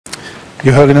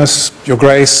Your Holiness, Your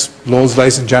Grace, Lords,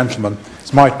 ladies and gentlemen,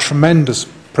 it's my tremendous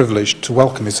privilege to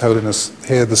welcome His Holiness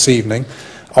here this evening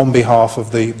on behalf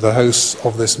of the hosts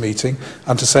of this meeting,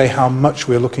 and to say how much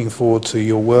we're looking forward to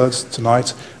your words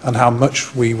tonight and how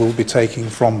much we will be taking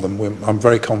from them. I'm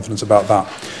very confident about that.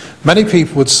 Many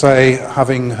people would say,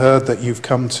 having heard that you've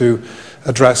come to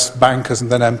address bankers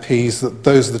and then MPs, that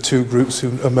those are the two groups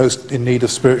who are most in need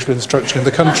of spiritual instruction in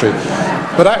the country.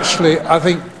 But actually, I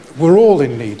think we're all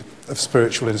in need of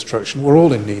spiritual instruction. We're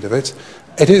all in need of it.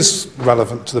 It is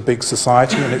relevant to the big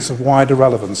society, and it's of wider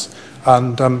relevance.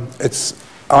 And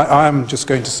I am just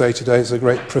going to say today it's a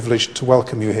great privilege to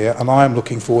welcome you here, and I am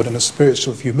looking forward in a spirit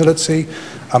of humility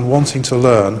and wanting to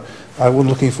learn. I'm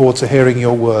looking forward to hearing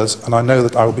your words, and I know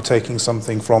that I will be taking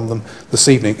something from them this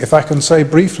evening. If I can say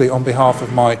briefly on behalf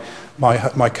of my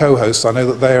co-hosts, I know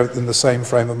that they are in the same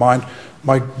frame of mind,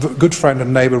 my good friend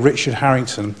and neighbour Richard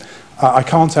Harrington, I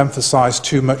can't emphasise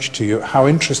too much to you how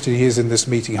interested he is in this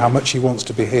meeting, how much he wants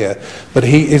to be here, but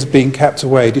he is being kept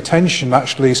away. Detention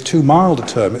actually is too mild a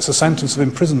term. It's a sentence of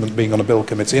imprisonment being on a bill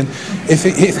committee. And if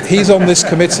he's on this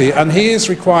committee and he is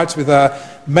required to be there,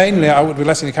 mainly I would be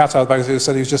letting the cat out of the bag, who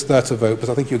said he was just there to vote, but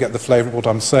I think you'll get the flavour of what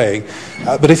I'm saying.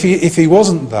 But if he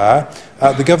wasn't there,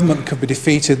 the government could be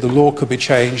defeated, the law could be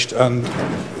changed, and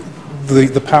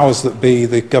the powers that be,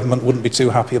 the government wouldn't be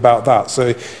too happy about that.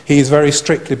 So he is very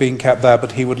strictly being kept there,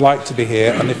 but he would like to be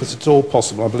here, and if it's at all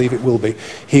possible, I believe it will be,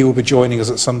 he will be joining us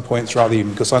at some point throughout the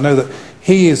evening, because I know that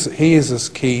he is as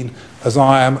keen as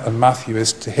I am and Matthew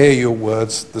is to hear your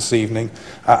words this evening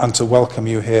and to welcome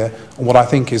you here on what I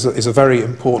think is a very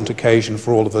important occasion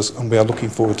for all of us, and we are looking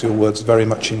forward to your words very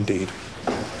much indeed.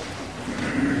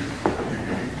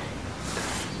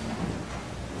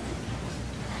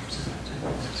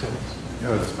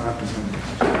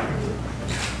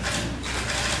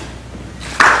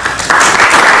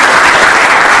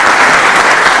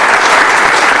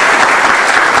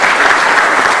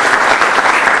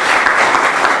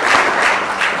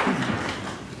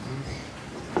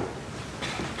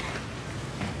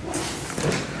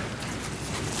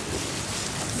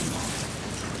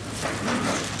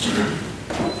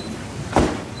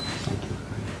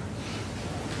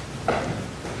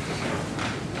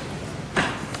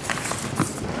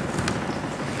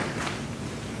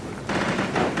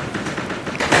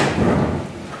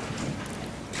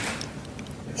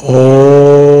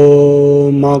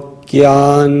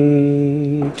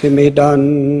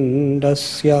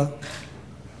 ज्ञानतिमिरन्दस्य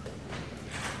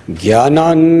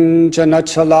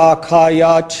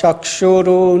ज्ञानाञ्जनशलाकया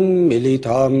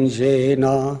चक्षुरुन्मिलितं येन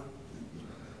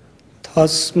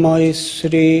तस्मै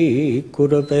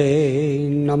श्रीगुरवे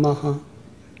नमः।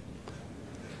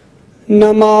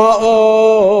 नमो ॐ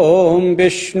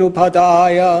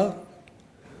विष्णुपदाय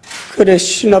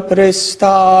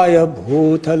कृष्णप्रेष्ठाय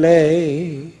भूतले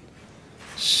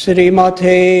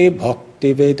श्रीमते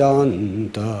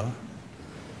भक्तिवेदांत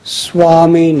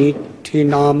स्वामी नित्य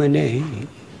नामने।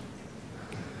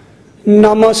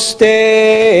 नमस्ते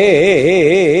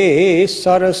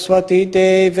सरस्वती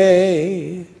देवे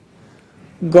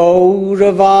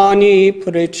गौरवाणी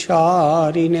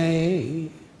प्रचारिणे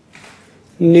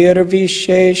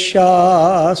निर्विशेष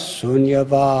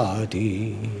शून्यवादी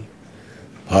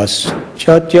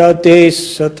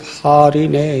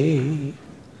पाश्चात्यदेशधारिणे।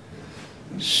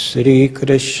 श्री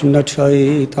कृष्ण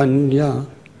चैतन्य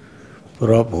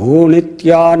प्रभु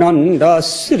नित्यानंद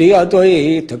श्री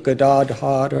अद्वैत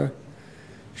गदाधर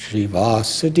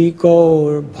श्रीवासदि गौर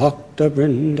भक्त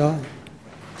वृंद।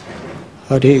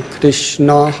 हरे कृष्ण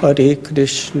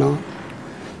कृष्ण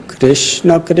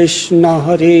कृष्ण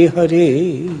हरे हरे,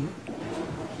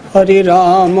 हरे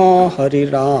Ram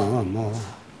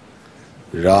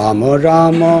Ram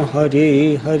Ram Hare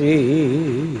Hare.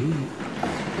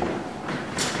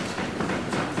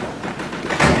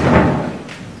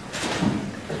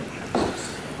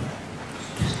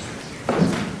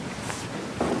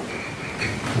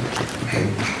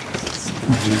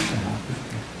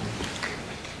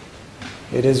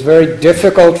 It is very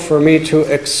difficult for me to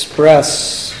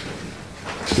express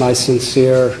my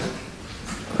sincere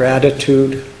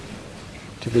gratitude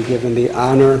to be given the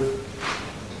honor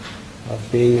of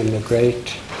being in the great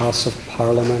House of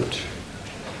Parliament,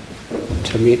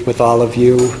 to meet with all of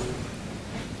you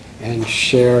and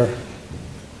share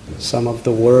some of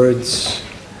the words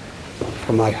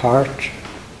from my heart.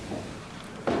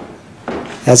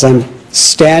 As I'm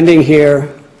standing here,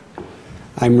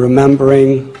 I'm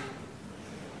remembering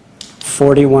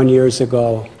 41 years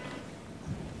ago,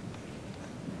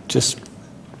 just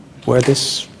where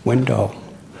this window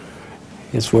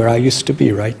is where I used to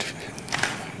be, right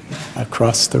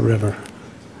across the river.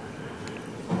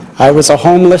 I was a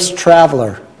homeless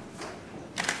traveler,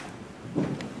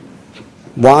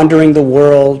 wandering the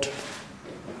world,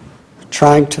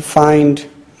 trying to find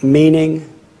meaning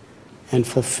and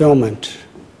fulfillment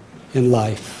in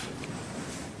life.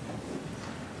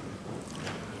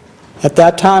 At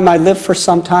that time, I lived for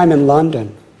some time in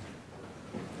London.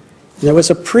 There was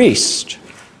a priest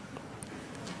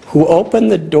who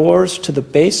opened the doors to the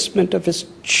basement of his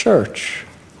church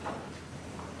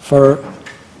for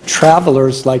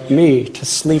travelers like me to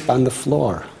sleep on the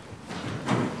floor.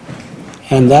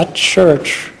 And that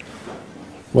church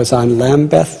was on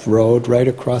Lambeth Road, right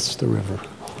across the river.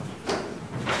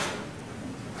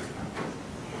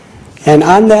 And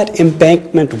on that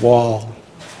embankment wall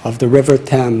of the River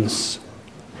Thames,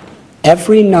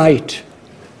 every night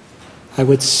I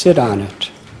would sit on it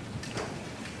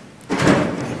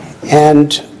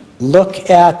and look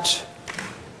at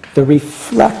the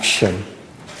reflection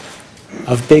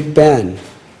of Big Ben,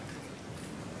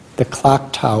 the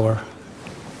clock tower,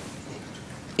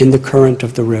 in the current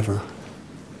of the river.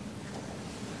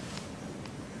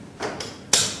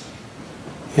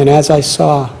 And as I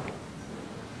saw,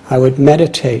 I would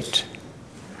meditate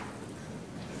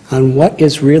on what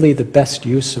is really the best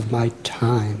use of my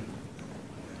time.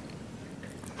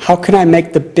 How can I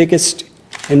make the biggest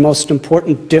and most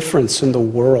important difference in the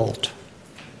world?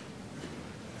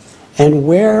 And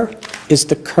where is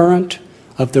the current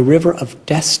of the river of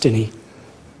destiny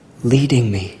leading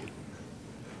me?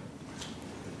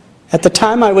 At the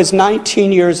time I was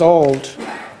 19 years old,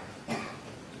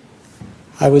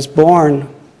 I was born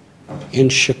in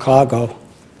Chicago,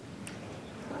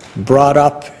 brought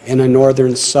up in a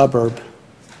northern suburb,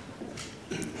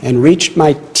 and reached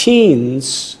my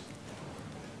teens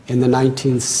in the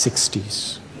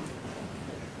 1960s.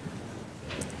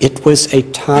 It was a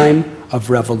time of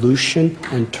revolution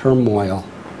and turmoil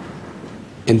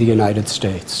in the United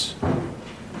States.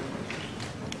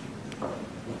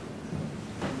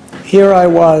 Here I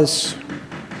was,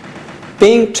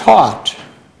 being taught,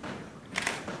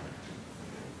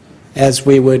 as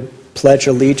we would pledge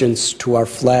allegiance to our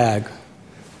flag,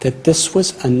 that this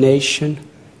was a nation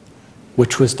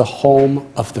which was the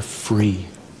home of the free.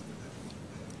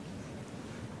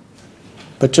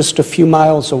 But just a few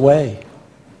miles away,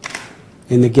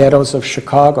 in the ghettos of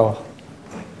Chicago,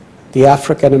 the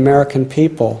African American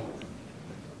people,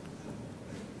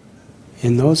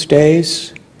 in those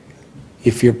days,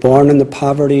 if you're born in the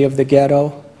poverty of the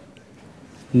ghetto,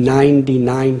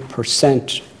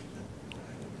 99%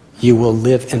 you will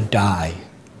live and die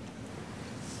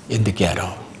in the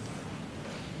ghetto.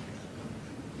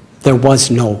 There was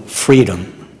no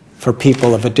freedom for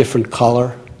people of a different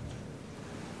color.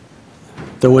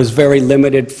 There was very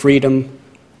limited freedom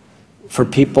for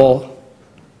people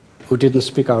who didn't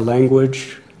speak our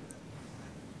language.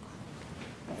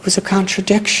 It was a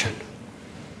contradiction.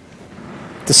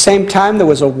 At the same time, there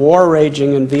was a war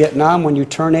raging in Vietnam. When you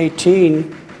turn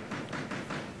 18,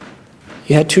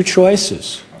 you had two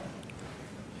choices.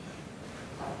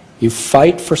 You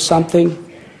fight for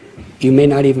something you may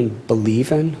not even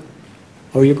believe in,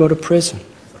 or you go to prison.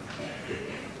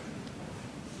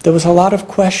 There was a lot of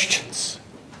questions.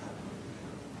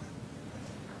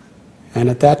 And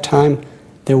at that time,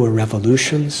 there were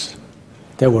revolutions,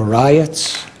 there were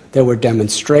riots, there were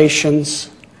demonstrations.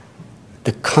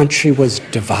 The country was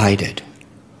divided.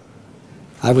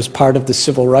 I was part of the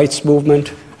civil rights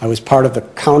movement. I was part of the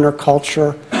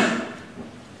counterculture.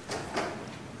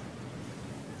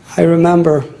 I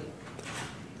remember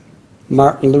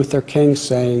Martin Luther King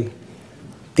saying,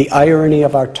 "The irony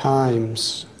of our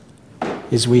times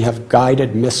is we have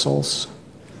guided missiles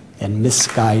and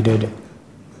misguided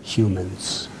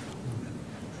humans."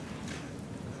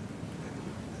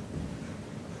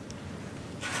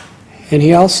 And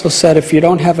he also said, if you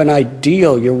don't have an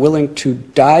ideal you're willing to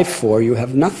die for, you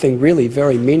have nothing really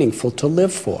very meaningful to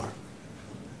live for.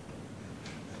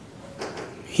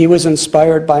 He was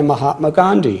inspired by Mahatma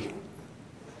Gandhi,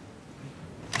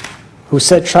 who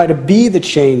said, try to be the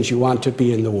change you want to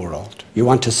be in the world, you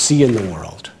want to see in the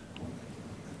world.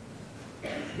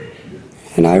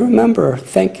 And I remember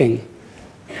thinking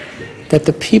that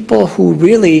the people who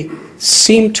really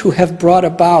seem to have brought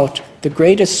about the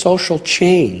greatest social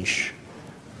change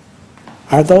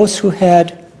are those who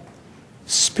had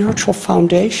spiritual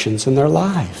foundations in their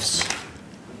lives.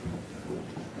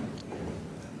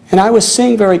 And I was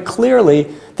seeing very clearly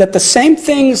that the same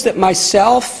things that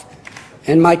myself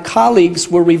and my colleagues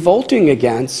were revolting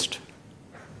against,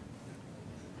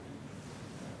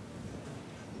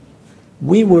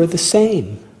 we were the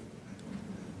same,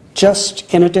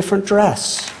 just in a different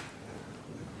dress,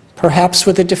 perhaps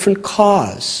with a different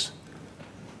cause.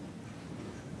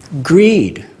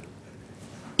 greed,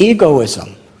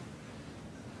 egoism,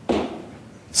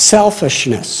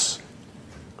 selfishness.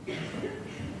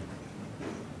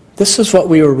 This is what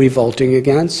we were revolting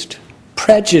against.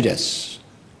 Prejudice.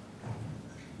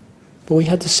 But we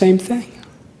had the same thing.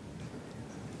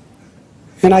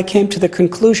 And I came to the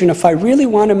conclusion, if I really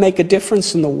want to make a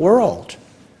difference in the world,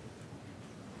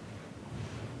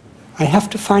 I have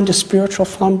to find a spiritual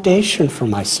foundation for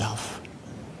myself.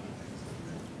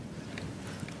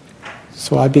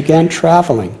 So I began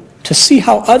traveling to see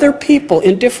how other people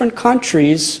in different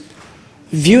countries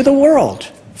view the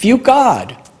world, view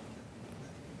God.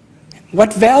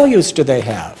 What values do they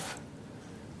have?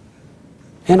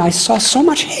 And I saw so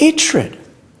much hatred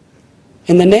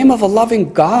in the name of a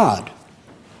loving God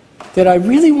that I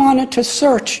really wanted to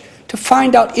search to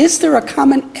find out, is there a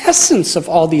common essence of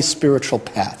all these spiritual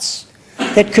paths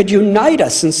that could unite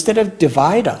us instead of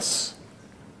divide us?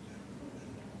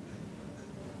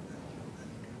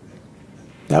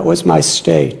 That was my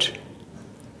state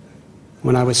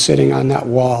when I was sitting on that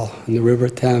wall in the River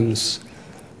Thames,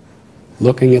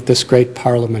 looking at this great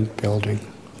Parliament building,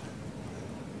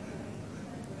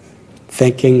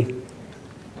 thinking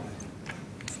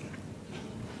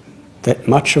that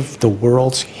much of the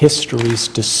world's history's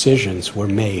decisions were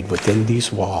made within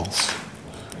these walls.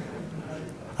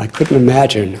 I couldn't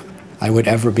imagine I would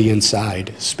ever be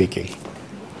inside speaking.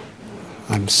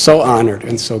 I'm so honored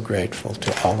and so grateful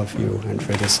to all of you and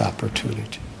for this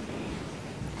opportunity.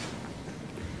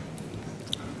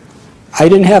 I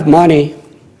didn't have money.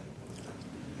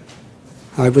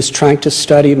 I was trying to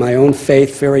study my own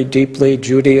faith very deeply,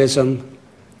 Judaism,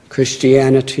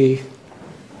 Christianity.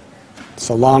 It's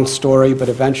a long story, but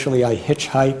eventually I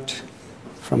hitchhiked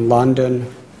from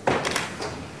London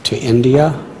to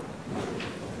India.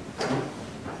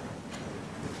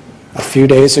 A few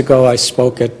days ago I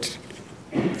spoke at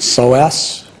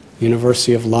SOAS,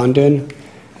 University of London,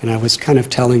 and I was kind of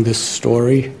telling this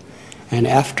story. And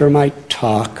after my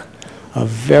talk, a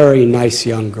very nice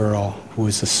young girl who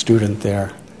was a student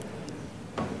there,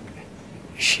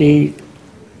 she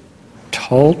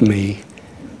told me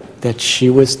that she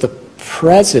was the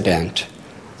president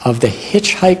of the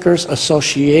Hitchhikers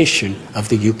Association of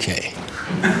the UK.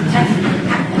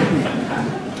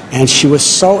 And she was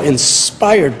so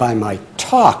inspired by my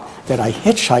talk that I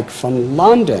hitchhiked from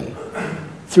London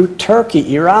through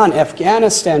Turkey, Iran,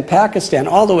 Afghanistan, Pakistan,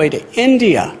 all the way to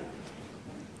India.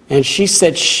 And she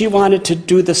said she wanted to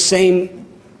do the same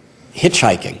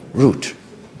hitchhiking route.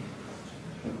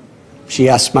 She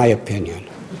asked my opinion.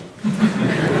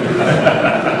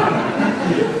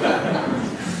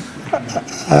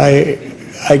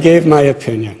 I gave my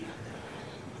opinion.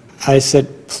 I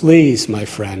said, please, my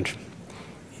friend,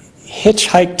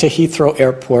 hitchhike to Heathrow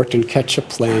Airport and catch a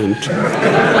plane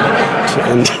to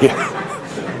India.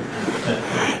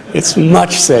 It's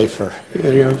much safer.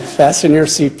 Fasten your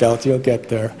seatbelt, you'll get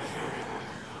there.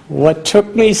 What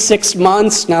took me 6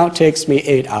 months now takes me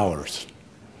 8 hours.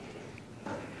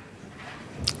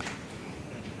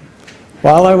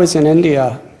 While I was in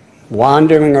India,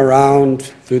 wandering around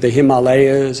through the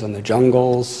Himalayas and the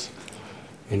jungles,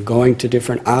 and going to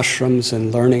different ashrams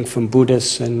and learning from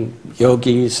Buddhists and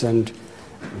yogis and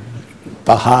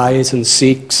Baha'is and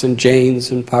Sikhs and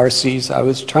Jains and Parsis, I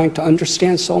was trying to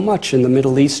understand so much. In the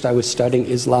Middle East, I was studying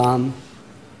Islam.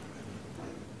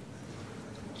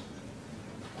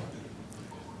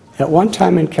 At one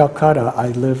time in Calcutta, I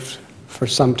lived for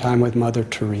some time with Mother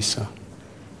Teresa.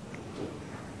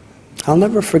 I'll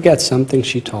never forget something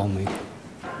she told me.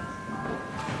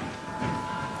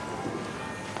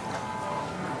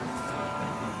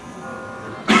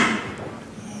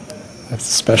 That's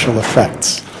special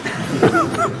effects.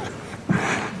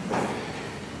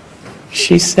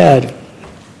 She said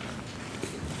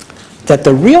that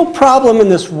the real problem in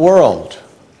this world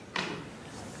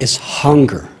is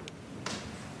hunger.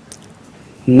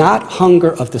 Not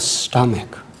hunger of the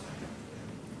stomach,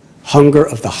 hunger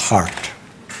of the heart.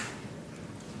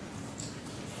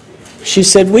 She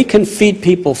said, we can feed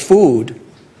people food,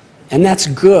 and that's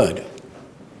good.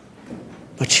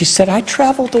 But she said, I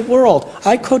travel the world.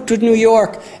 I go to New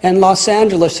York and Los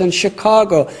Angeles and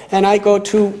Chicago, and I go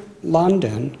to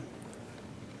London.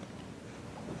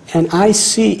 And I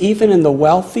see, even in the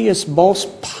wealthiest,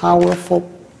 most powerful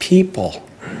people,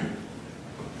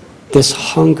 this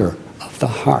hunger of the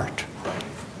heart.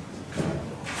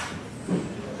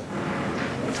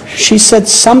 She said,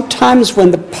 sometimes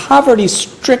when the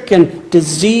poverty-stricken,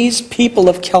 diseased people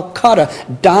of Calcutta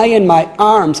die in my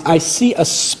arms, I see a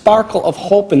sparkle of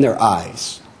hope in their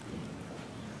eyes.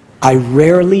 I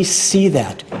rarely see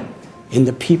that in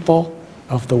the people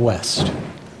of the West.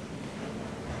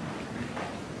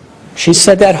 She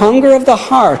said that hunger of the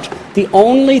heart, the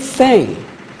only thing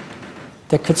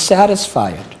that could satisfy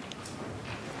it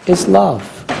is love.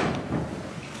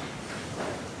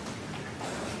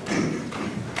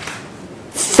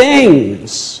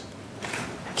 Things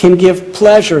can give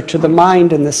pleasure to the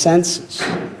mind and the senses,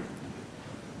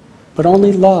 but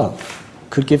only love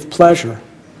could give pleasure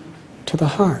to the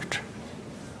heart.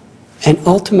 And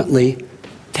ultimately,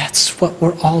 that's what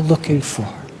we're all looking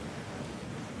for.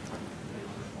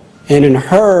 And in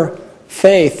her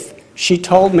faith, she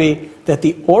told me that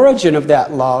the origin of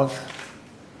that love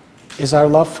is our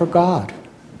love for God.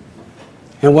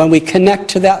 And when we connect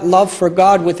to that love for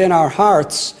God within our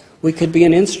hearts, we could be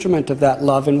an instrument of that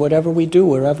love in whatever we do,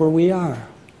 wherever we are.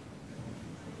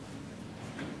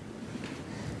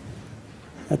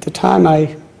 At the time,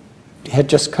 I had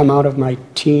just come out of my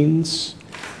teens,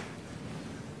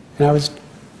 and I was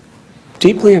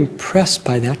deeply impressed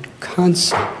by that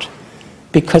concept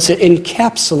because it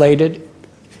encapsulated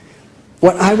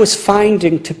what I was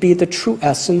finding to be the true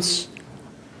essence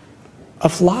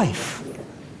of life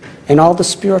and all the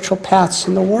spiritual paths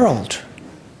in the world.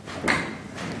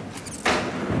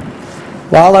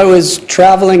 While I was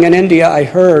traveling in India, I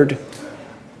heard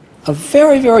a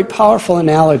very, very powerful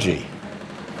analogy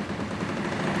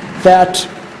that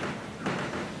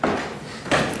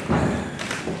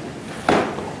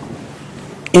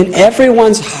in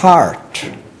everyone's heart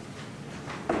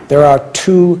there are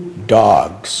two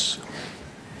dogs,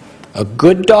 a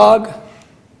good dog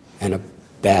and a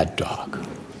bad dog.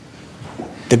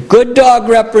 The good dog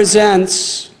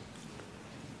represents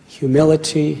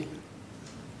humility,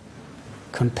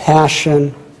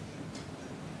 compassion,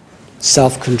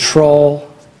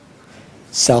 self-control,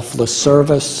 selfless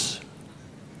service,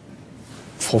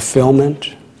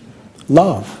 fulfillment,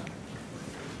 love.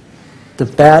 The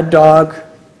bad dog,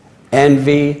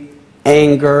 envy,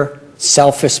 anger,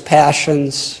 selfish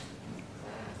passions,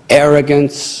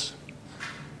 arrogance.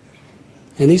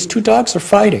 And these two dogs are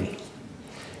fighting.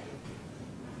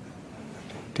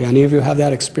 Do any of you have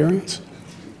that experience?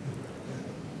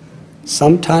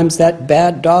 Sometimes that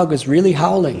bad dog is really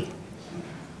howling.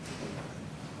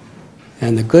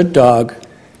 And the good dog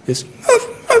is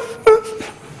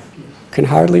can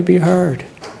hardly be heard.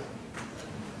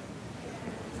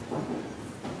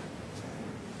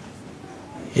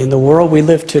 In the world we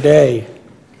live today,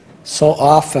 so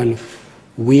often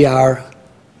we are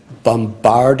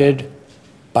bombarded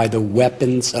by the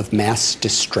weapons of mass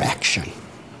distraction.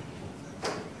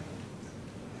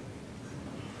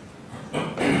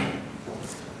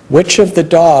 Which of the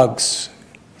dogs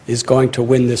is going to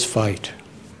win this fight?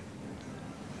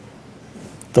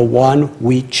 The one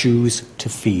we choose to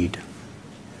feed.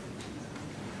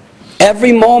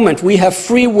 Every moment we have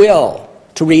free will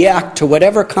to react to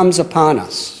whatever comes upon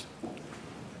us.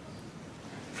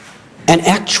 And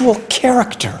actual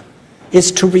character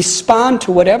is to respond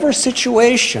to whatever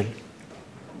situation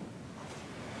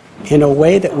in a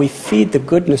way that we feed the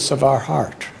goodness of our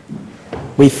heart.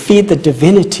 We feed the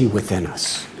divinity within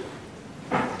us,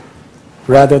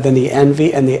 rather than the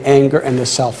envy and the anger and the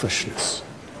selfishness.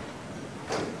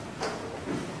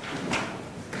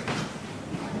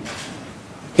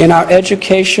 In our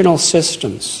educational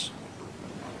systems,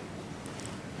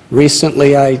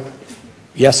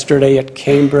 yesterday at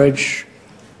Cambridge,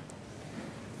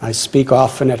 I speak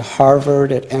often at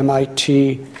Harvard, at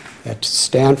MIT, at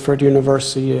Stanford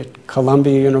University, at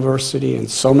Columbia University, and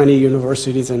so many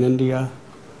universities in India.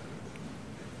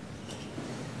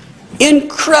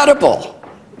 Incredible,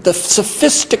 the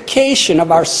sophistication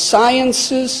of our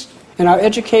sciences and our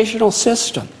educational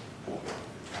system.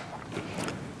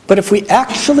 But if we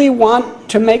actually want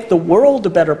to make the world a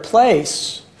better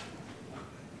place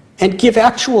and give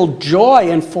actual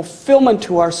joy and fulfillment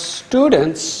to our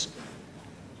students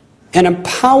and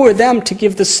empower them to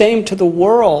give the same to the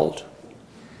world,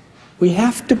 we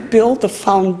have to build the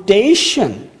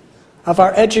foundation of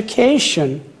our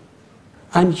education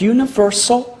on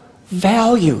universal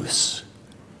values.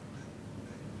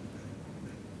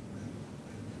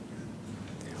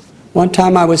 One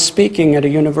time I was speaking at a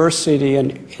university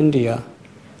in India,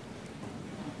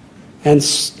 and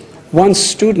one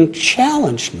student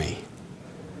challenged me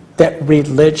that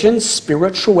religion,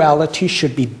 spirituality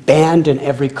should be banned in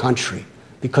every country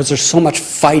because there's so much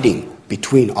fighting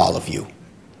between all of you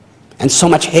and so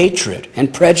much hatred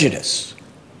and prejudice.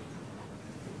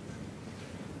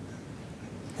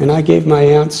 And I gave my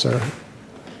answer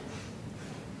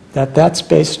that that's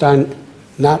based on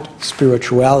not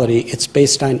spirituality, it's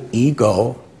based on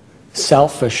ego,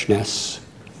 selfishness,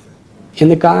 in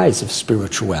the guise of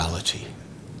spirituality.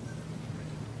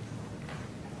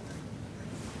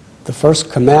 The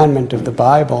first commandment of the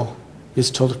Bible is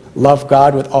to love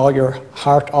God with all your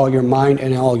heart, all your mind,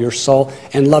 and all your soul,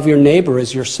 and love your neighbor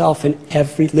as yourself, and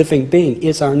every living being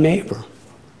is our neighbor.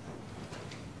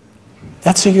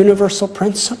 That's a universal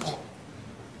principle.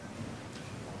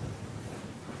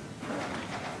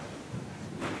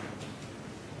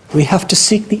 We have to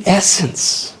seek the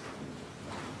essence.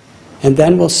 And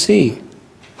then we'll see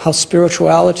how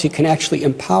spirituality can actually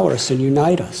empower us and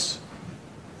unite us.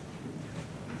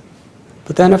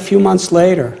 But then a few months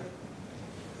later,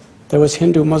 there was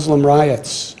Hindu-Muslim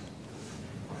riots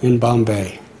in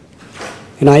Bombay.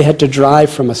 And I had to drive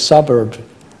from a suburb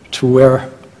to where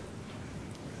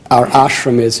our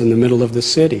ashram is in the middle of the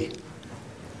city.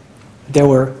 There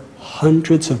were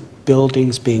hundreds of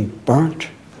buildings being burnt.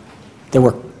 There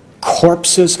were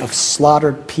corpses of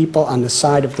slaughtered people on the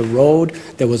side of the road.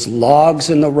 There was logs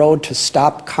in the road to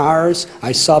stop cars.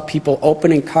 I saw people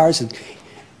opening cars, and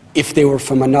if they were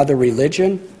from another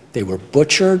religion, they were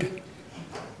butchered.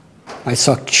 I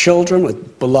saw children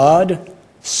with blood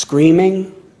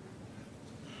screaming.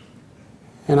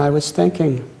 And I was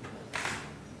thinking,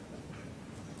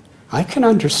 I can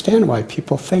understand why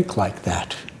people think like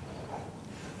that.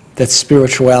 That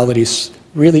spirituality is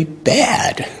really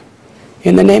bad.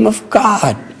 In the name of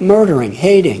God, murdering,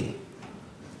 hating.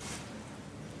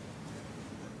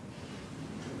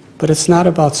 But it's not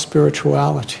about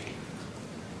spirituality.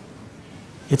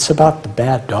 It's about the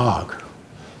bad dog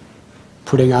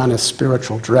putting on a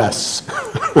spiritual dress.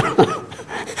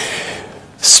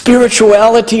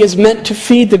 Spirituality is meant to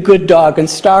feed the good dog and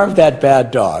starve that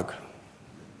bad dog.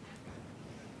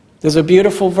 There's a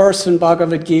beautiful verse in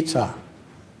Bhagavad Gita.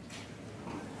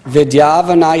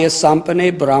 Vidyavanaya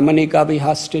sampane brahmani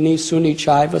gabihastini suni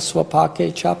chaiva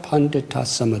swapake cha pandita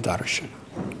samadarshana.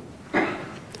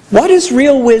 What is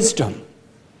real wisdom?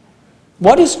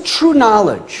 What is true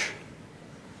knowledge?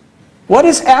 What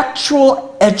is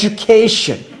actual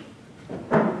education?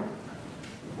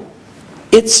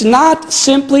 It's not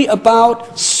simply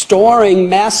about storing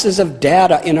masses of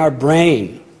data in our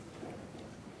brain.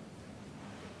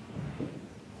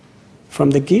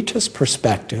 From the Gita's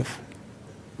perspective,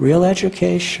 real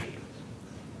education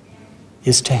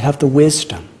is to have the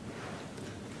wisdom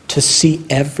to see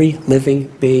every living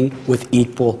being with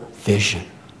equal vision.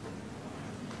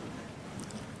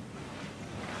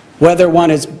 Whether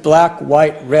one is black,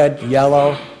 white, red,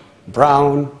 yellow,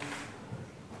 brown,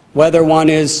 whether one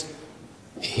is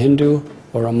a Hindu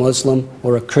or a Muslim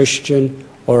or a Christian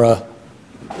or a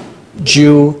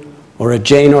Jew or a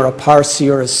Jain or a Parsi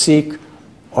or a Sikh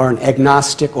or an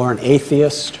agnostic or an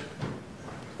atheist,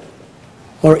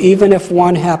 or even if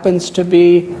one happens to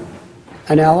be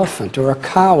an elephant or a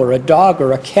cow or a dog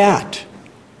or a cat,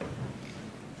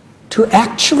 to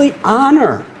actually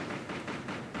honor,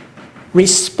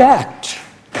 respect,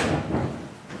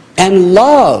 and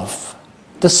love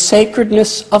the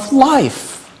sacredness of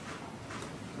life.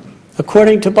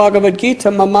 According to Bhagavad Gita,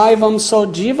 mamaivam so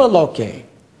jiva loke,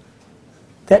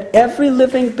 that every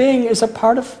living being is a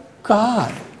part of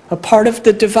God, a part of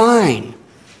the divine.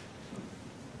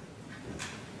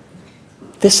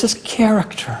 This is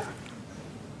character.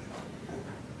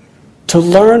 To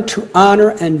learn to honor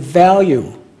and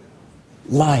value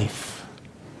life.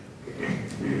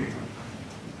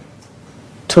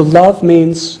 To love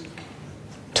means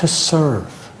to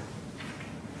serve.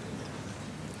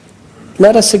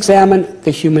 Let us examine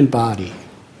the human body.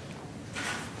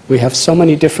 We have so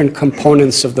many different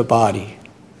components of the body.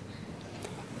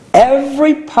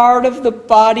 Every part of the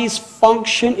body's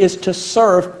function is to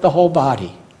serve the whole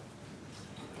body.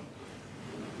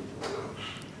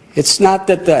 It's not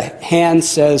that the hand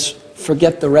says,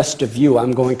 forget the rest of you,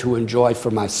 I'm going to enjoy for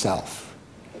myself.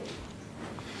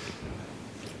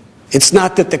 It's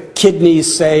not that the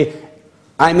kidneys say,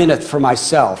 I'm in it for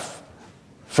myself,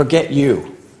 forget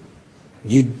you.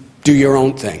 You do your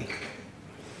own thing.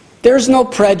 There's no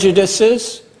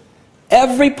prejudices.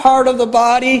 Every part of the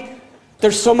body,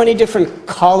 there's so many different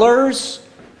colors,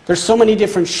 there's so many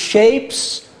different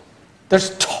shapes,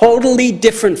 there's totally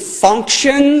different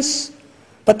functions,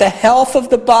 but the health of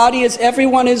the body is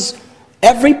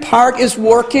every part is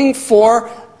working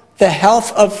for the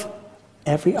health of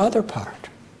every other part.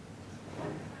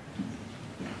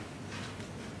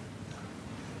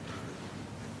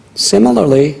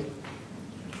 Similarly,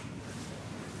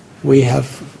 we have,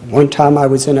 one time I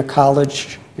was in a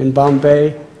college in Bombay,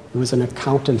 it was an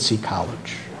accountancy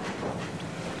college.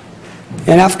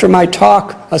 And after my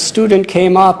talk, a student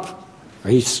came up, or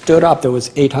he stood up, there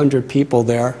was 800 people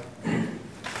there,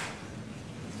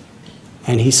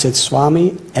 and he said,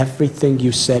 Swami, everything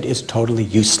you said is totally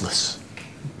useless.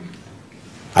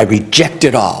 I reject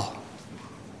it all.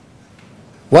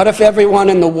 What if everyone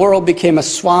in the world became a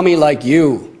Swami like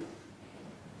you?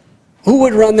 Who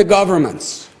would run the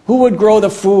governments? Who would grow the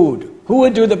food? Who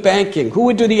would do the banking? Who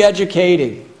would do the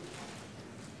educating?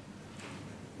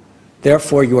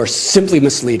 Therefore, you are simply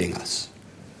misleading us.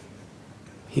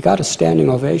 He got a standing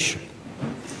ovation.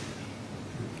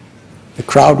 The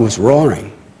crowd was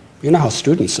roaring. You know how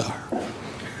students are.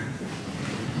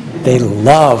 They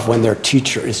love when their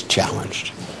teacher is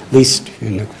challenged, at least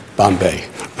in Bombay.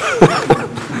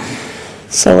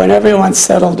 So when everyone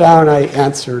settled down, I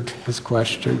answered his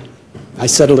question. I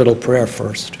said a little prayer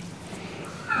first.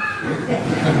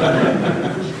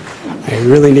 I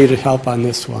really needed help on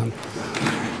this one.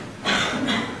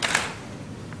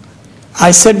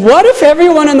 I said, what if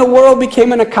everyone in the world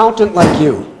became an accountant like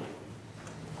you?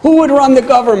 Who would run the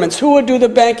governments? Who would do the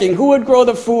banking? Who would grow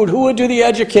the food? Who would do the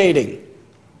educating?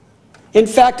 In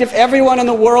fact, if everyone in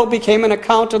the world became an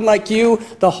accountant like you,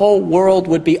 the whole world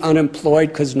would be unemployed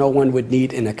because no one would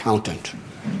need an accountant.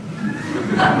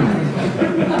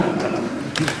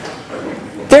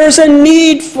 There's a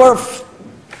need for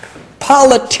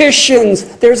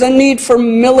politicians. There's a need for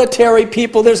military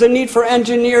people. There's a need for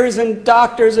engineers and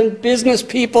doctors and business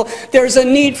people. There's a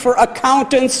need for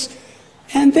accountants.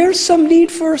 And there's some need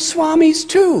for swamis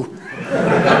too.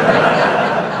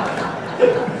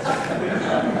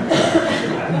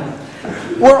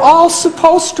 We're all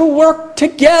supposed to work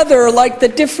together like the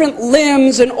different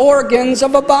limbs and organs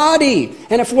of a body.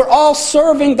 And if we're all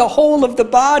serving the whole of the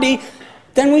body,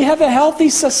 then we have a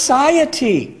healthy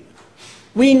society.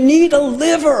 We need a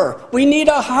liver. We need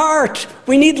a heart.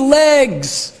 We need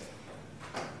legs.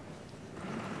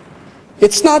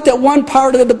 It's not that one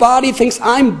part of the body thinks,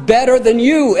 I'm better than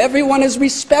you. Everyone is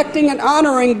respecting and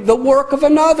honoring the work of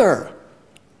another.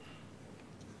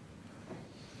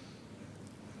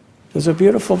 There's a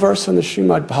beautiful verse in the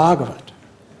Srimad Bhagavat.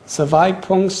 Savai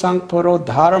pung sangparo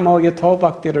dharmo yato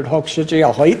bhaktirid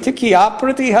hokshajaya hoitiki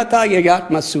aprati hata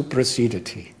yayatma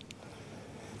suprasidati.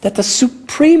 That the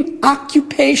supreme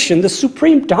occupation, the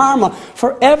supreme dharma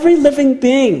for every living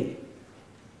being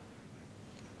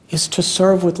is to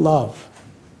serve with love.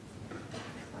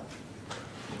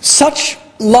 Such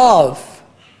love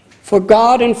for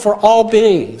God and for all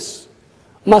beings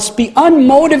must be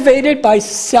unmotivated by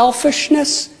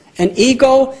selfishness and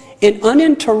ego and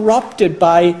uninterrupted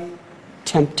by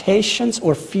temptations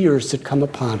or fears that come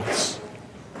upon us.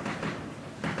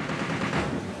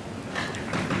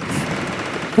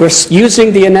 We're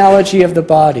using the analogy of the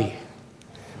body.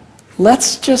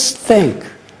 Let's just think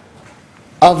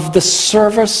of the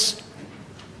service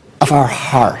of our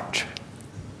heart.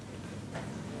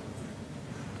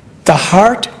 The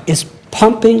heart is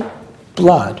pumping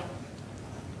blood,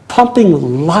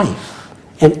 pumping life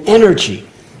and energy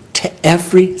to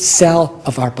every cell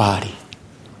of our body.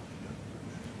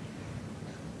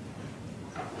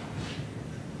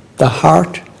 The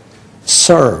heart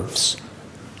serves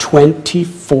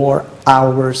 24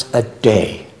 hours a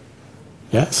day.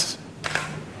 Yes?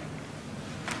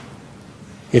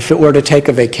 If it were to take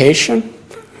a vacation,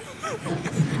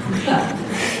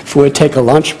 if it would take a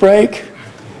lunch break,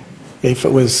 if it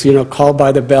was, called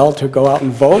by the bell to go out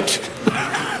and vote,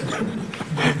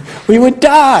 we would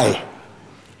die.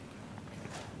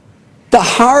 The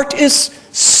heart is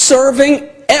serving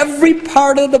every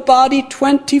part of the body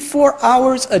 24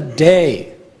 hours a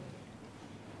day.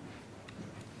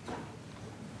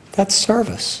 That's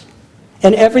service.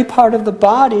 And every part of the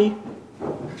body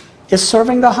is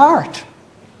serving the heart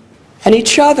and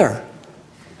each other.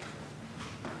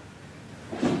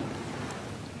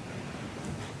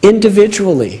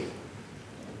 Individually,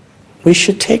 we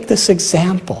should take this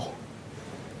example.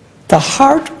 The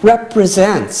heart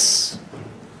represents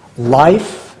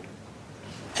life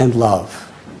and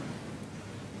love.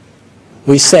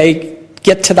 We say,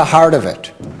 get to the heart of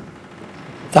it.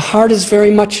 The heart is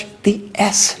very much the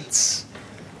essence.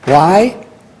 Why?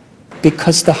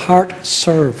 Because the heart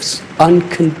serves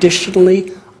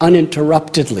unconditionally,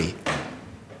 uninterruptedly.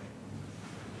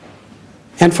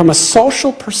 And from a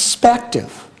social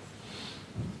perspective,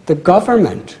 the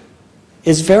government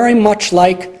is very much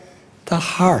like the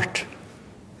heart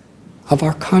of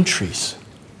our countries.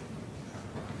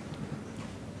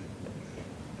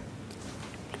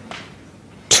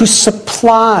 To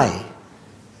supply,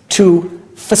 to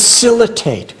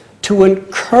facilitate, to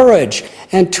encourage,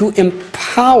 and to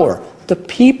empower the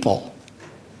people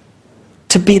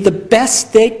to be the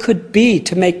best they could be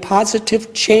to make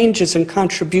positive changes and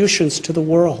contributions to the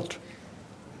world.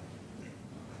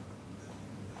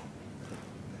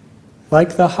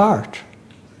 Like the heart,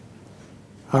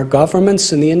 our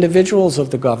governments and the individuals of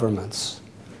the governments,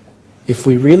 if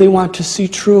we really want to see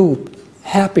true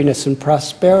happiness and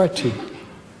prosperity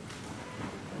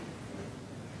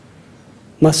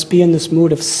must be in this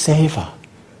mood of seva,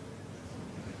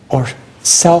 or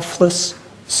selfless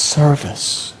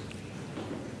service,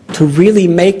 to really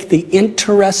make the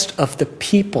interest of the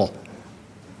people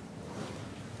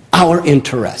our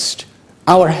interest,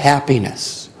 our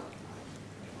happiness.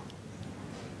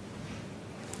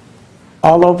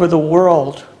 All over the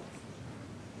world,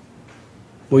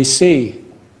 we see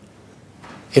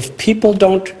if people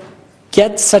don't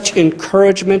get such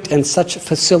encouragement and such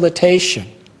facilitation,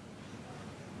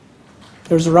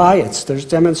 there's riots, there's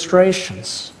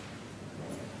demonstrations,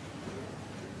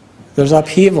 there's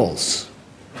upheavals.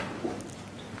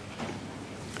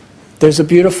 There's a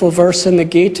beautiful verse in the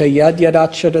Gita, Yad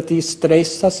yadacharati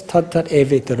stresas tad tad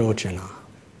evitarojana,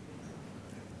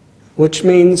 which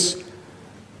means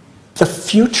the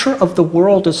future of the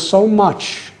world is so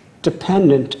much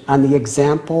dependent on the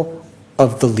example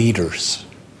of the leaders.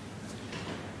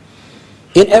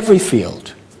 In every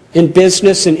field, in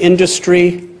business, in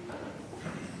industry.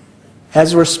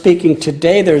 As we're speaking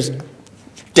today, there's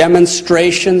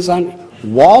demonstrations on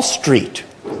Wall Street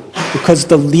because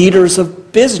the leaders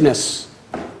of business,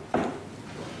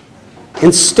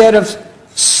 instead of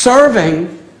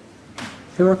serving,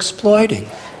 they were exploiting.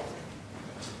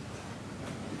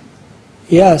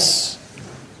 Yes,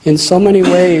 in so many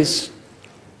ways,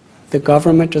 the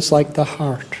government is like the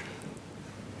heart,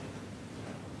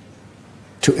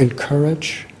 to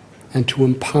encourage and to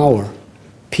empower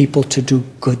people to do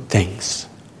good things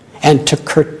and to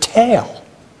curtail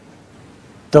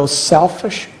those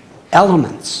selfish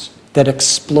elements that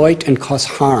exploit and cause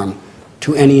harm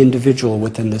to any individual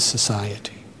within this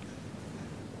society.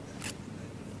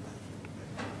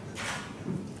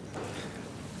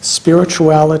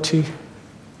 Spirituality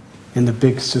in the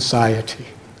big society.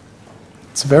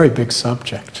 It's a very big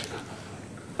subject.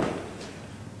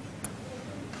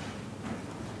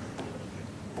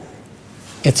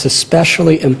 It's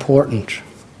especially important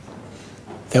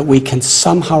that we can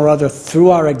somehow or other, through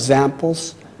our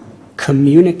examples,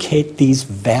 communicate these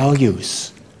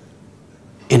values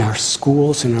in our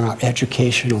schools and in our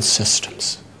educational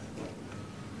systems.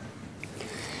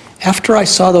 After I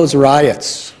saw those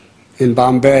riots in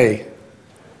Bombay,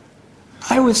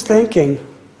 I was thinking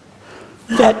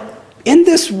that in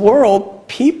this world,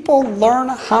 people learn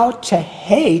how to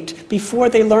hate before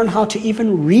they learn how to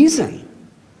even reason.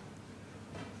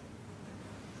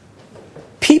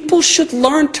 People should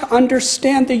learn to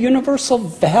understand the universal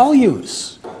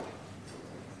values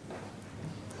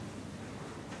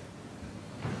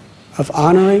of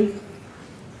honoring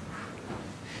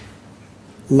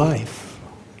life,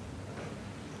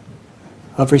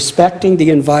 of respecting the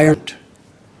environment,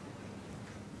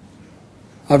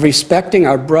 of respecting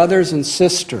our brothers and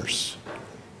sisters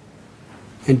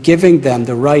and giving them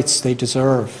the rights they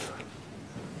deserve.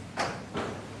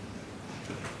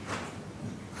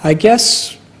 I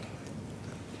guess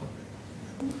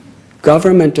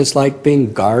government is like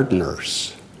being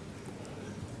gardeners,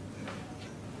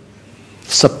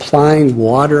 supplying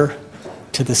water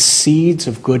to the seeds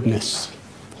of goodness,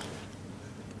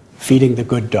 feeding the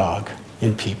good dog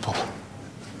in people,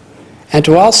 and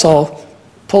to also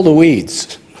pull the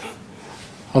weeds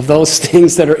of those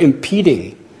things that are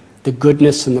impeding the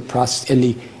goodness and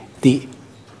the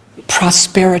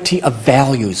prosperity of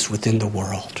values within the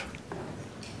world.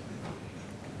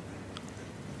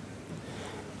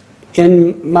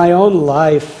 In my own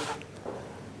life,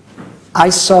 I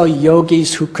saw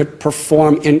yogis who could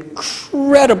perform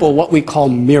incredible, what we call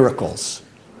miracles.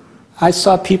 I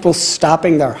saw people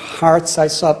stopping their hearts. I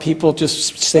saw people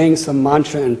just saying some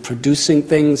mantra and producing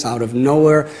things out of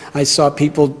nowhere. I saw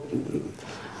people,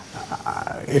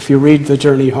 if you read The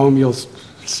Journey Home, you'll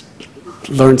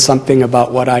learn something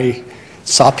about what I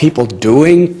saw people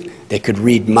doing. They could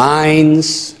read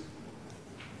minds.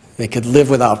 They could live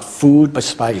without food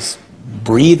but by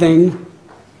breathing.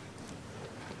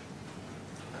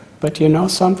 But you know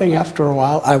something? After a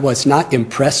while, I was not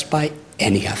impressed by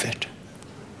any of it.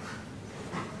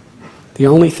 The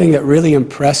only thing that really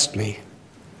impressed me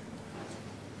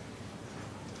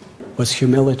was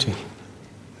humility,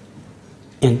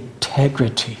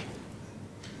 integrity,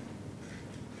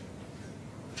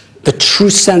 the true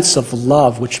sense of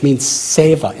love, which means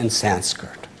seva in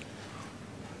Sanskrit.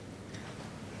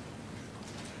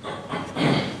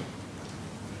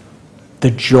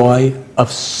 The joy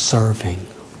of serving.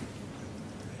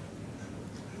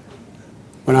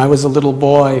 When I was a little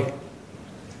boy,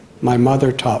 my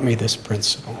mother taught me this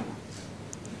principle.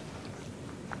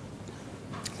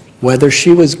 Whether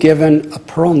she was given a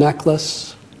pearl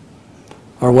necklace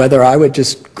or whether I would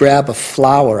just grab a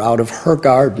flower out of her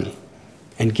garden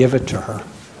and give it to her,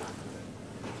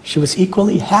 she was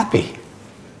equally happy.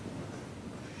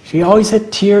 She always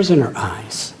had tears in her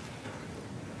eyes.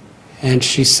 And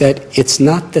she said, it's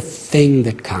not the thing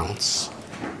that counts.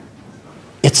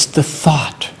 It's the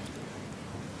thought.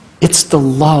 It's the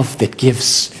love that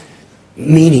gives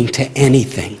meaning to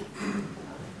anything.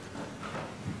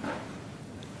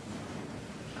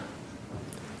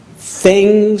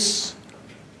 Things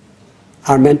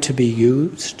are meant to be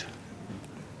used,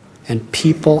 and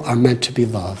people are meant to be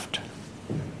loved.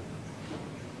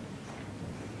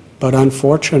 But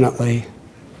unfortunately,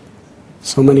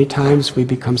 so many times we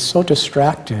become so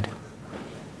distracted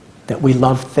that we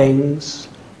love things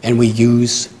and we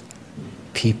use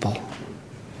people.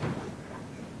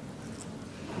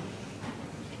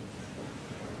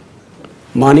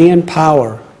 Money and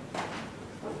power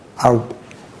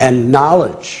and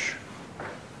knowledge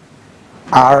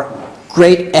are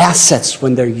great assets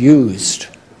when they're used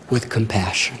with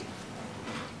compassion.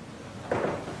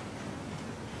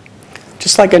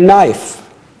 Just like a knife.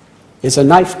 Is a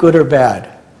knife good or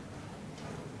bad?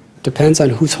 Depends on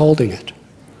who's holding it.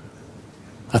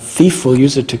 A thief will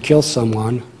use it to kill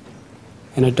someone,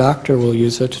 and a doctor will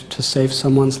use it to save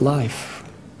someone's life.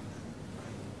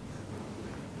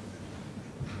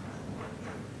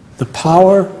 The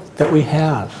power that we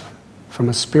have from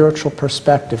a spiritual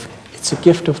perspective, it's a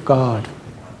gift of God.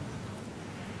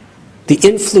 The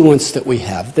influence that we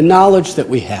have, the knowledge that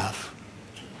we have,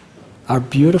 are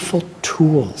beautiful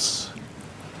tools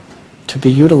to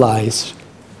be utilized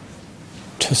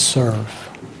to serve.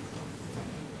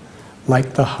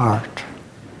 Like the heart,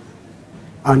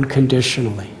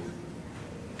 unconditionally,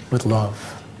 with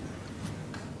love.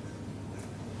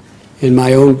 In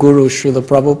my own guru, Srila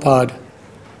Prabhupada,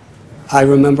 I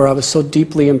remember I was so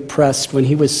deeply impressed. When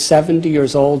he was 70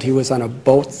 years old, he was on a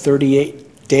boat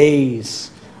 38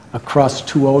 days across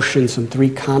 2 oceans and 3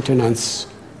 continents.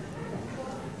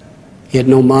 He had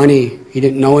no money. He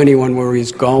didn't know anyone where he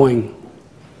was going.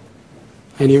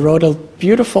 And he wrote a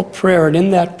beautiful prayer, and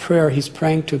in that prayer he's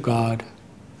praying to God.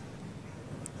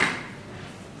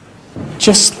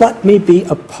 Just let me be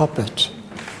a puppet.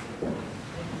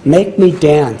 Make me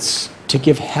dance to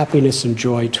give happiness and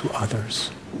joy to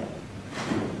others.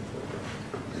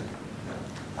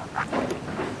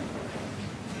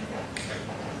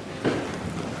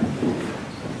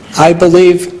 I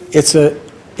believe it's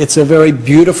a very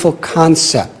beautiful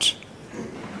concept,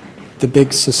 the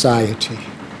big society.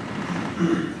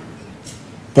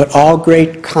 But all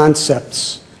great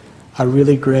concepts are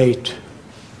really great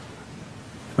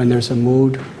when there's a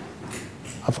mood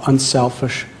of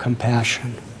unselfish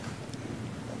compassion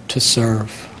to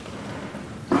serve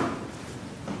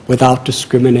without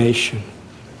discrimination,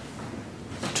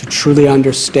 to truly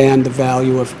understand the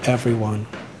value of everyone.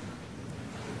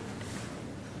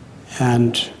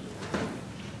 And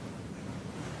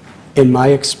in my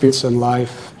experience in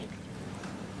life,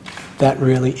 that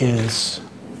really is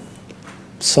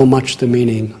so much the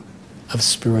meaning of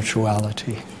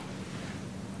spirituality.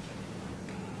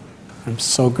 I'm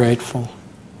so grateful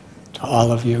to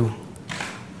all of you.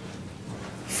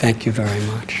 Thank you very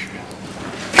much.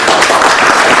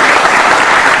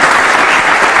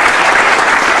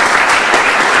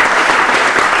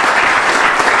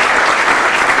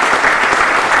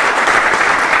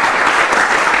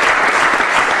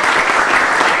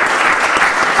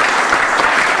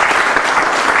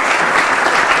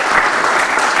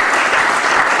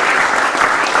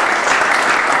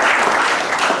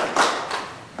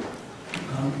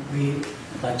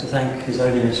 Thank His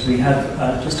Holiness. We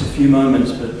have just a few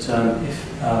moments, but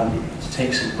to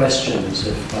take some questions,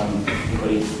 if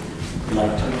anybody would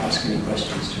like to ask any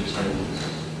questions to His Holiness.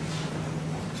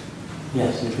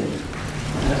 Yes, you can.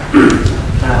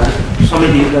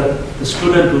 Swamiji, the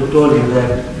student who told you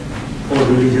that all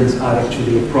religions are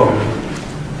actually a problem,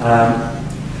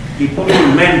 he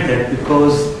probably meant that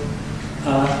because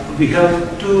we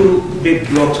have 2 big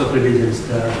blocks of religions,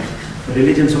 the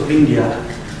religions of India,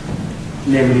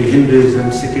 namely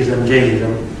Hinduism, Sikhism,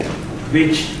 Jainism,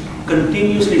 which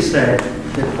continuously said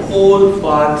that all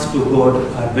paths to God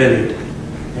are valid,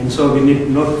 and so we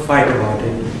need not fight about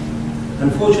it.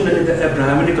 Unfortunately, the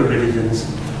Abrahamical religions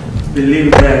believe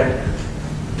that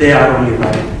they are only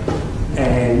right,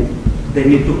 and they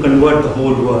need to convert the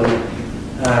whole world,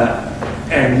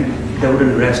 and they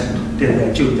wouldn't rest till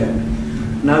they achieve that.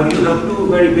 Now you have 2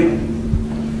 very big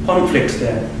conflicts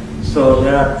there. So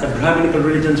there are Abrahamical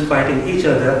religions fighting each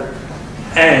other,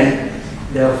 and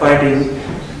they are fighting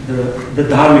the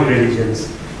Dharmic religions.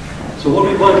 So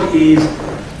what we want is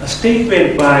a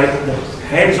statement by the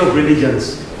heads of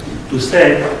religions to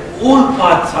say all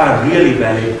paths are really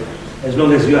valid, as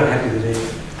long as you are happy with it.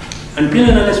 Until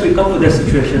and unless we come to that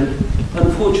situation,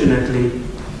 unfortunately,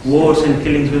 wars and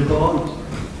killings will go on.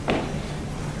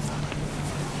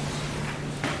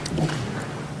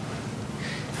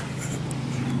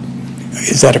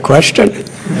 Is that a question?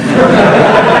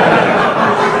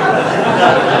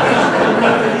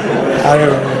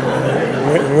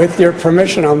 With your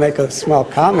permission, I'll make a small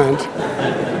comment.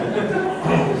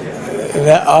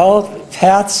 That all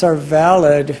paths are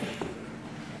valid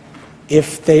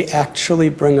if they actually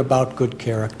bring about good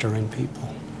character in people.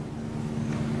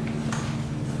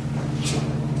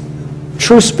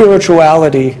 True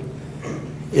spirituality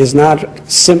is not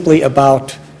simply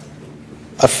about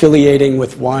affiliating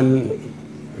with one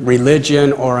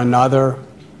religion or another.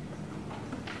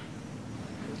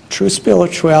 True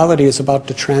spirituality is about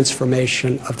the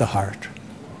transformation of the heart.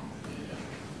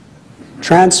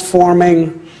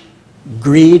 Transforming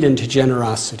greed into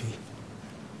generosity,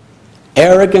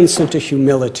 arrogance into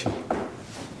humility,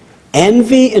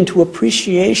 envy into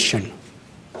appreciation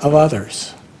of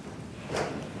others,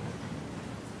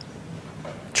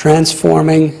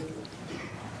 transforming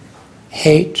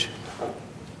hate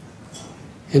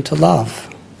into love,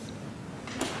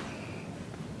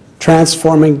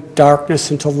 transforming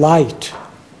darkness into light,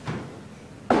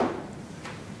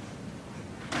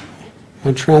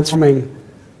 and transforming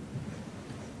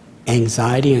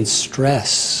anxiety and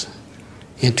stress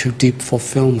into deep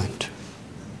fulfillment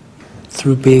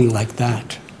through being like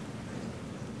that.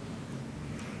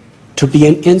 To be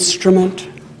an instrument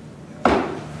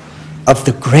of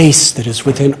the grace that is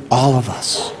within all of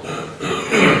us,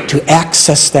 to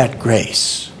access that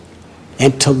grace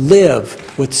and to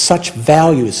live with such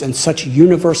values and such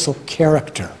universal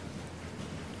character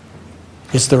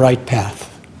is the right path.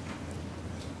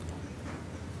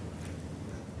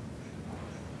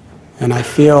 And I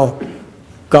feel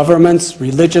governments,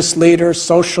 religious leaders,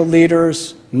 social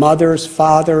leaders, mothers,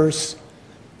 fathers,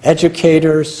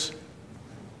 educators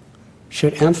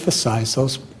should emphasize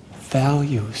those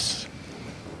values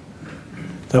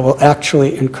that will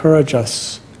actually encourage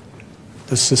us,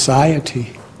 the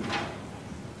society,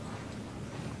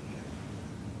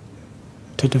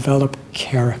 to develop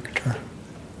character.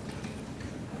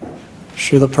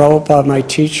 Srila Prabhupada, my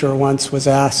teacher, once was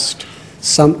asked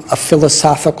a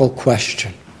philosophical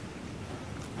question.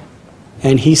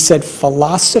 And he said,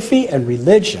 philosophy and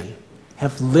religion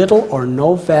have little or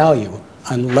no value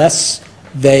unless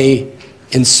they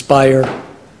inspire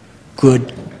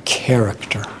good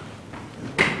character.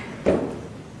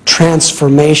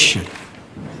 Transformation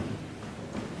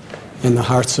in the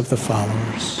hearts of the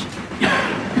followers.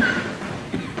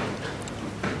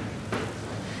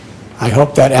 I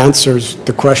hope that answers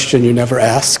the question you never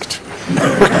asked.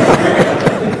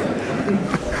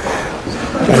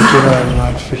 Thank you very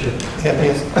much.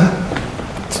 Yes.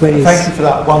 Please. Thank you for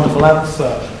that wonderful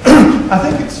answer. I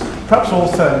think it's perhaps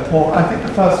also important, I think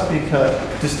the first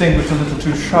speaker distinguished a little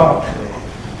too sharply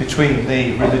between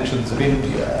the religions of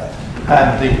India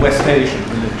and the West Asian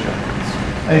religions.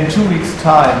 And in 2 weeks'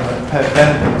 time, Pope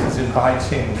Benedict is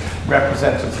inviting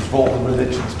representatives of all the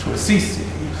religions to Assisi,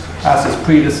 as his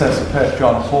predecessor, Pope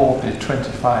John Paul, did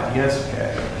 25 years ago.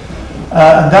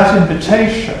 And that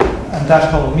invitation and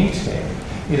that whole meeting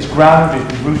is grounded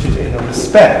and rooted in a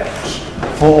respect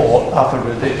for other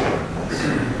religions.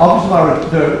 Obviously,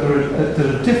 there's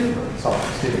a difference,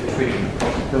 obviously, between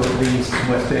the East and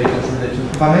West Asian religions.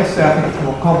 If I may say, I think it's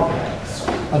more complex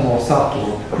and more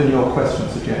subtle than your question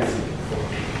suggested.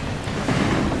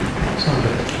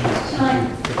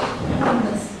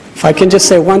 If I can just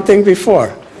say one thing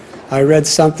before. I read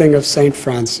something of St.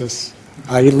 Francis.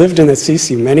 I lived in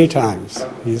Assisi many times.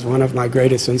 He's one of my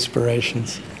greatest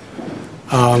inspirations.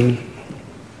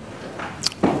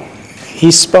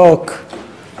 He spoke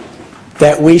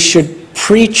that we should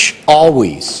preach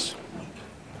always,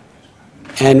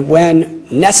 and when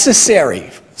necessary,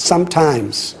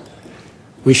 sometimes,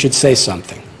 we should say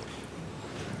something.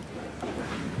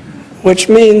 Which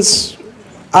means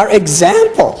our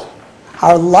example,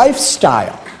 our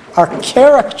lifestyle, our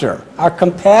character, our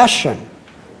compassion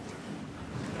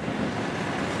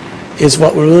is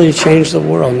what will really change the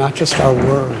world, not just our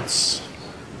words.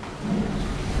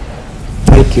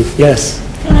 Thank you. Yes?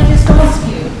 Can I just ask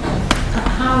you,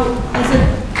 how,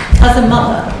 as a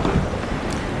mother,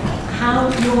 how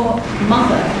your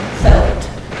mother felt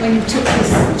when you took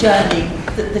this journey,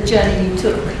 the journey you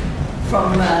took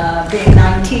from being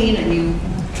 19 and you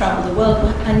travelled the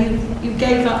world, and you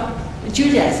gave up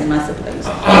Judaism, I suppose.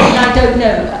 And I don't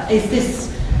know,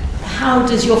 how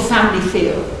does your family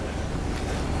feel?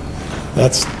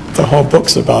 That's the whole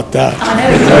book's about that. I know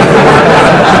it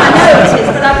is,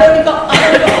 but I've only got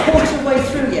a quarter of the way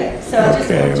through yet, so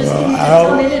Okay, Just well, can you just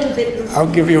tell me a little bit?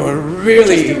 I'll give you a Just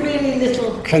really a really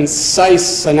little. concise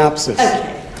synopsis.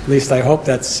 Okay. At least I hope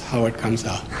that's how it comes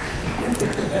out.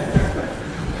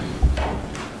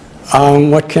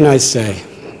 What can I say?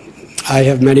 I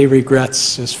have many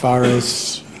regrets as far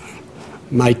as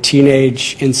my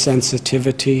teenage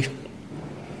insensitivity.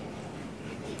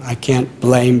 I can't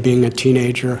blame being a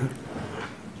teenager.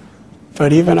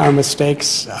 But even our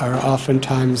mistakes are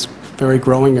oftentimes very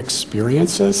growing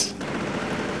experiences.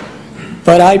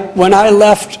 But when I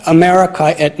left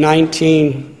America at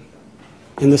 19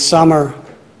 in the summer,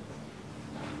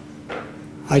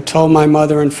 I told my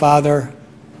mother and father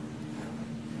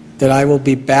that I will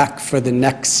be back for the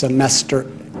next semester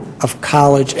of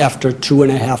college after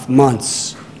 2.5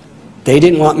 months. They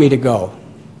didn't want me to go.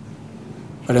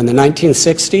 But in the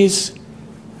 1960s,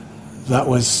 that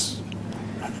was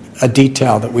a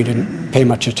detail that we didn't pay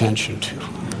much attention to.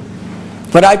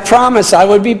 But I promised I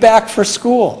would be back for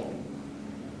school.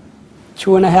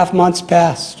 2.5 months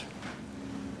passed.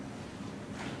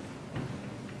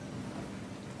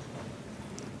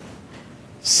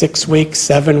 Six weeks,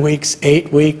 7 weeks,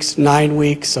 8 weeks, 9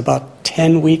 weeks, about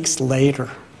 10 weeks later,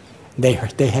 they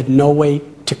had no way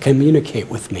to communicate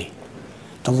with me.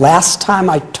 The last time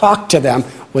I talked to them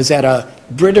was at a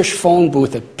British phone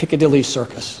booth at Piccadilly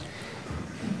Circus.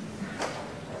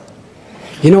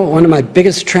 You know what one of my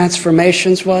biggest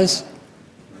transformations was?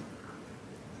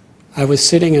 I was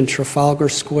sitting in Trafalgar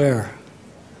Square,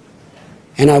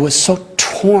 and I was so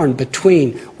torn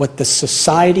between what the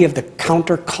society of the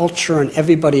counterculture and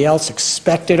everybody else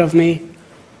expected of me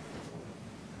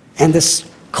and this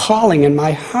calling in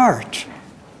my heart.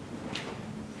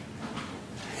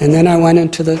 And then I went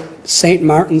into the St.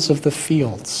 Martin's of the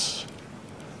Fields,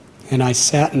 and I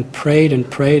sat and prayed and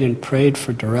prayed and prayed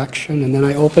for direction, and then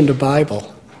I opened a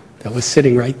Bible that was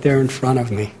sitting right there in front of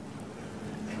me.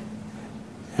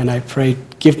 And I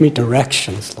prayed, give me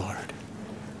directions, Lord.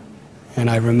 And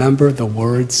I remember the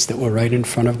words that were right in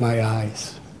front of my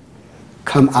eyes.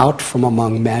 Come out from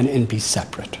among men and be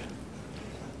separate.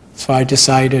 So I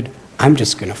decided, I'm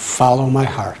just going to follow my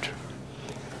heart.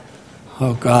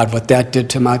 Oh God, what that did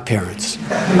to my parents.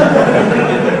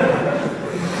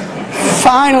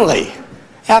 Finally,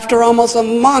 after almost a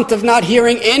month of not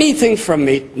hearing anything from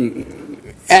me,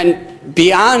 and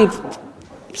beyond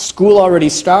school already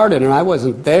started and I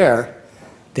wasn't there,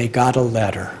 they got a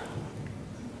letter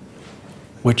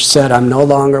which said, I'm no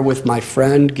longer with my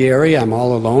friend Gary, I'm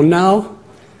all alone now.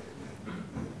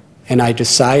 And I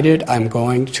decided I'm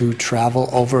going to travel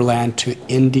overland to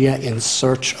India in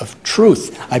search of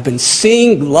truth. I've been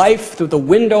seeing life through the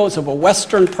windows of a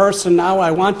Western person. Now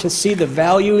I want to see the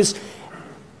values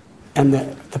and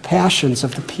the passions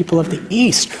of the people of the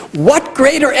East. What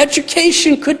greater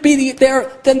education could be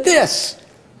there than this?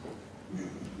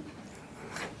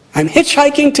 I'm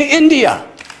hitchhiking to India.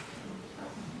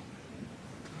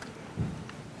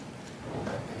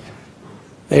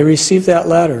 They received that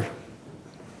letter.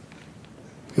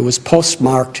 It was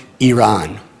postmarked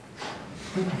Iran.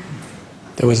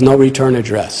 There was no return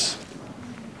address.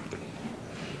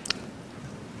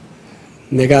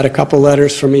 And they got a couple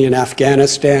letters from me in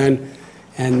Afghanistan,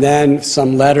 and then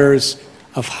some letters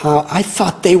of how I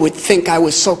thought they would think I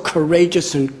was so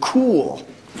courageous and cool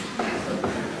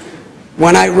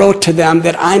when I wrote to them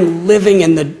that I'm living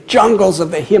in the jungles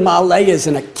of the Himalayas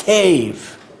in a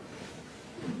cave.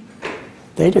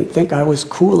 They didn't think I was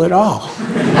cool at all.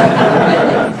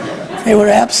 They were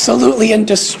absolutely in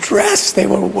distress. They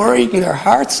were worrying their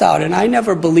hearts out. And I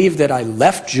never believed that I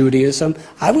left Judaism.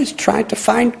 I was trying to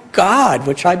find God,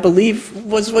 which I believe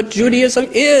was what Judaism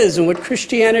is and what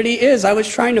Christianity is. I was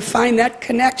trying to find that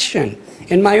connection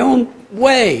in my own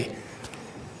way.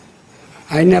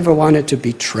 I never wanted to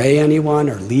betray anyone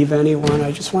or leave anyone.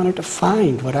 I just wanted to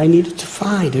find what I needed to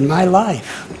find in my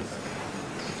life.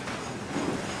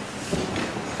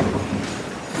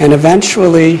 And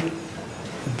eventually,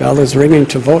 the bell is ringing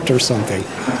to vote or something.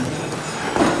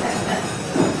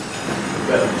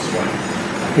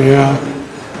 Yeah,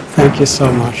 thank you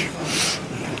so much.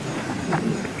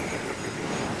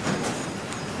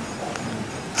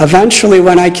 Eventually,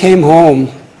 when I came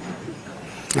home,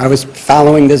 I was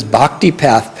following this bhakti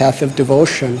path of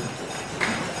devotion.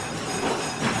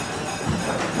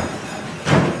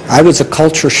 I was a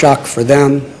culture shock for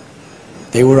them.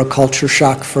 They were a culture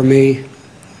shock for me.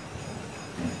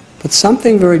 But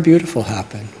something very beautiful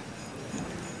happened.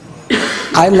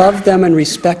 I loved them and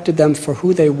respected them for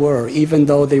who they were, even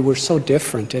though they were so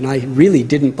different. And I really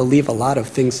didn't believe a lot of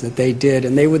things that they did,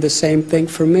 and they were the same thing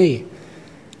for me.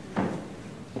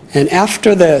 And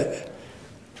after the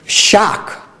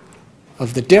shock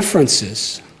of the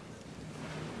differences,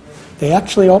 they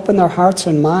actually opened their hearts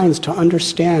and minds to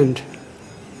understand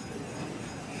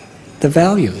the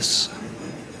values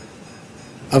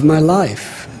of my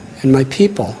life and my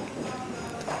people.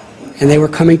 And they were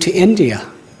coming to India.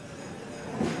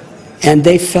 And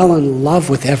they fell in love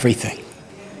with everything.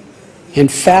 In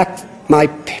fact, my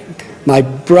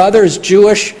brother's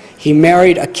Jewish. He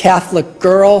married a Catholic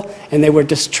girl, and they were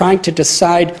just trying to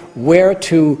decide where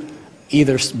to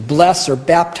either bless or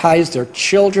baptize their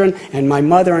children. And my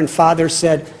mother and father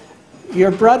said,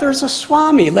 "Your brother's a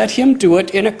Swami. Let him do it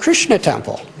in a Krishna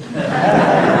temple."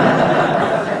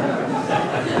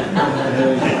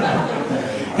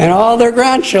 And all their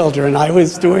grandchildren, I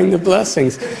was doing the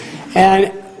blessings.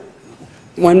 And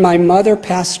when my mother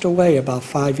passed away about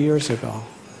 5 years ago,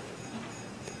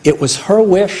 it was her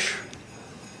wish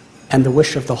and the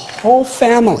wish of the whole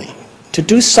family to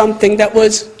do something that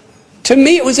was, to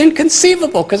me, it was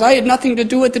inconceivable because I had nothing to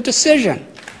do with the decision.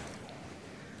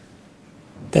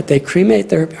 That they cremate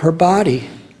her body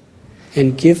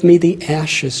and give me the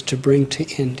ashes to bring to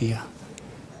India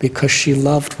because she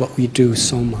loved what we do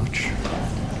so much.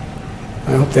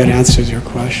 I hope that answers your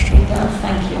question.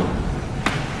 Thank you.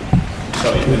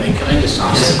 Sorry, Vinay, can I just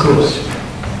ask? Yes, of course.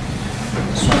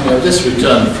 Swami, I've just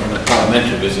returned from a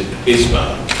parliamentary visit to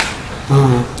Israel,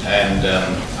 and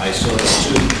I saw the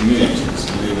two communities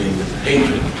living with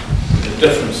hatred. The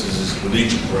differences is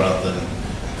religion rather than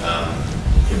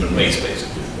human race,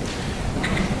 basically.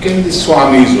 Can the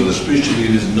Swamis or the spiritual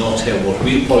leaders not have what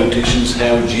we politicians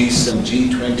have, G7,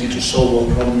 G20, to solve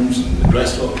our problems and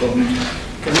address our problems?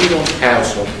 Can we not have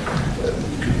some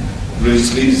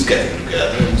religious leaders getting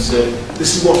together and say,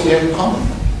 this is what we have in common?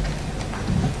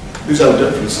 These are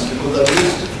differences because there are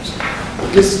religious differences.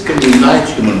 But this can unite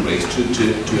human race to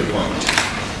a point.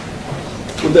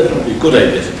 Would that not be a good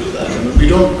idea to do that? I mean, we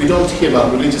don't hear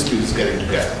about religious leaders getting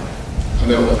together. I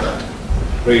know about that.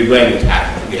 Very rarely it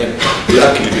happened. We had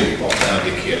luckily very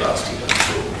popular here last year,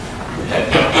 so we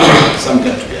had some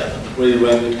get together. But very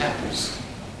rarely it happens.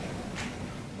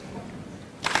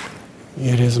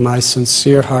 It is my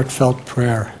sincere, heartfelt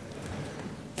prayer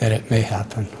that it may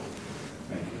happen.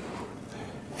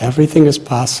 Everything is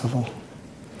possible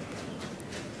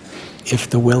if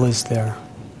the will is there.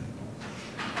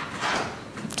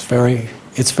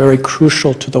 It's very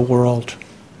crucial to the world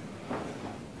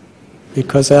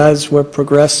because as we're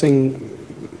progressing,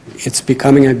 it's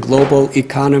becoming a global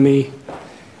economy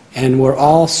and we're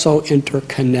all so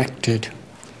interconnected.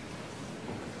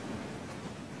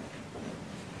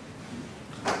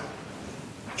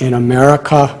 In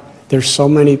America, there's so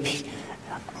many,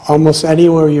 almost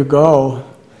anywhere you go,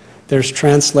 there's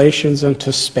translations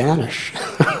into Spanish.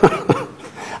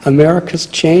 America's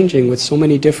changing with so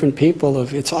many different people.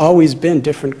 It's always been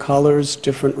different colors,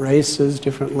 different races,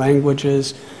 different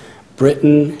languages.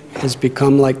 Britain has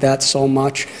become like that so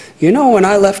much. You know, when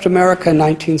I left America in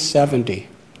 1970,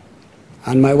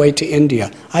 on my way to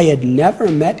India, I had never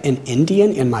met an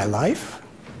Indian in my life.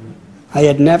 I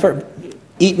had never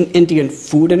eaten Indian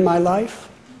food in my life.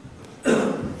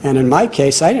 And in my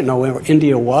case, I didn't know where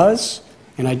India was,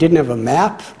 and I didn't have a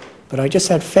map, but I just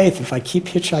had faith if I keep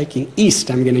hitchhiking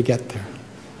east, I'm going to get there.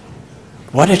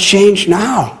 What a change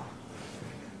now.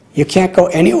 You can't go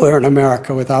anywhere in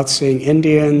America without seeing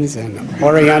Indians and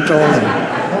Orientals. And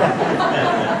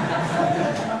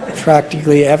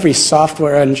practically every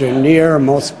software engineer,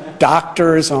 most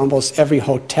doctors, almost every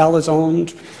hotel is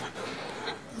owned.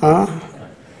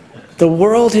 The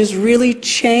world is really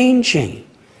changing.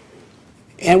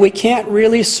 And we can't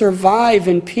really survive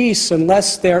in peace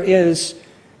unless there is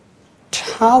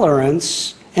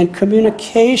tolerance and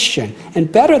communication.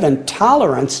 And better than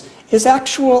tolerance is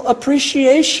actual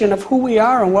appreciation of who we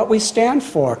are and what we stand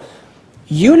for.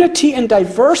 Unity and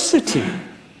diversity.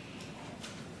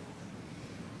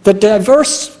 The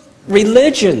diverse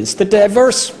religions, the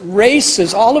diverse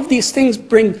races, all of these things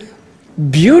bring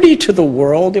beauty to the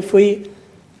world if we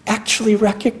actually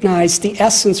recognize the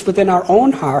essence within our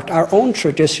own heart, our own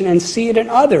tradition, and see it in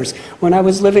others. When I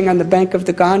was living on the bank of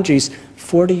the Ganges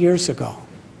 40 years ago,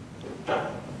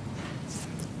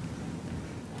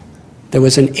 there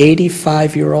was an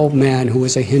 85-year-old man who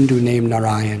was a Hindu named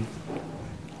Narayan.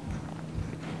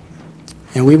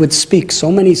 And we would speak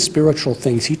so many spiritual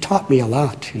things. He taught me a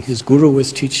lot, and his guru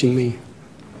was teaching me.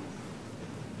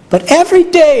 But every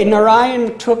day,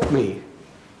 Narayan took me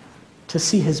to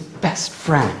see his best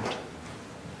friend,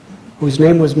 whose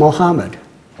name was Mohammed.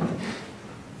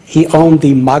 He owned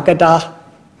the Magadha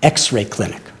X-ray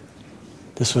clinic.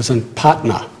 This was in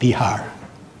Patna, Bihar.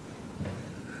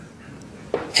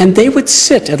 And they would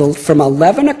sit from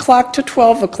 11 o'clock to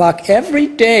 12 o'clock every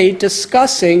day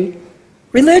discussing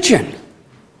religion.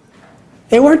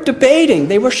 They weren't debating,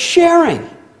 they were sharing.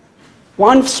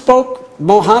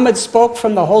 Muhammad spoke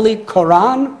from the Holy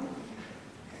Quran,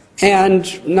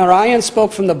 and Narayan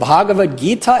spoke from the Bhagavad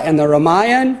Gita and the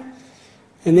Ramayana,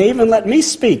 and they even let me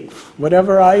speak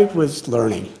whatever I was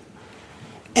learning.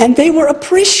 And they were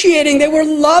appreciating, they were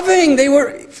loving, they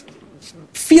were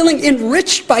feeling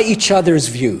enriched by each other's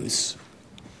views.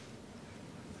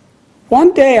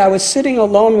 One day I was sitting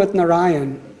alone with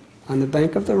Narayan on the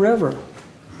bank of the river,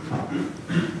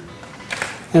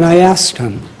 and I asked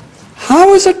him,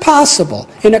 how is it possible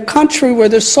in a country where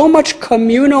there's so much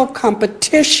communal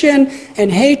competition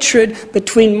and hatred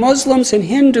between Muslims and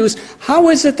Hindus, how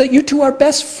is it that you two are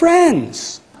best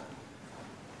friends?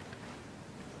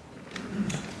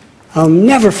 I'll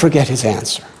never forget his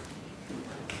answer.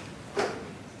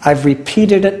 I've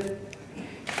repeated it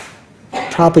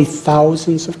probably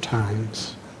thousands of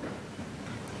times.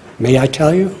 May I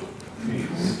tell you?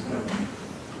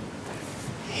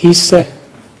 He said,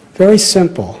 very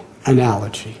simple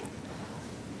analogy.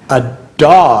 A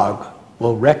dog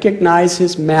will recognize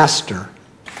his master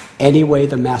any way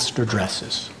the master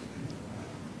dresses.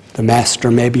 The master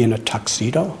may be in a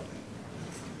tuxedo.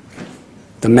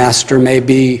 The master may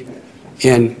be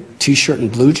in t-shirt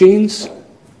and blue jeans.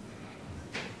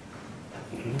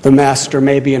 The master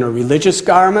may be in a religious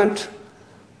garment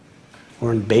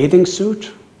or in bathing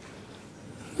suit.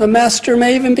 The master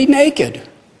may even be naked.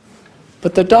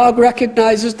 But the dog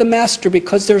recognizes the master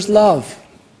because there's love.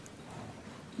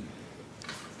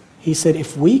 He said,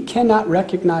 if we cannot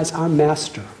recognize our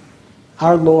master,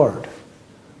 our Lord,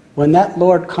 when that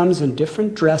Lord comes in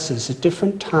different dresses at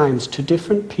different times to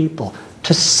different people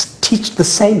to teach the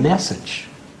same message,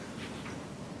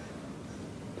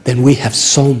 then we have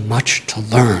so much to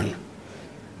learn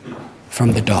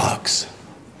from the dogs.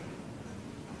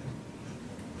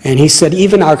 And he said,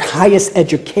 even our highest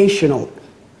educational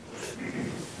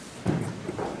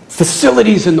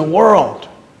facilities in the world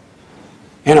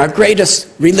and our greatest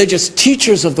religious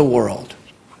teachers of the world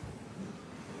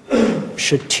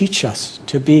should teach us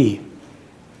to be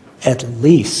at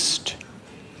least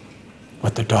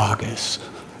what the dog is.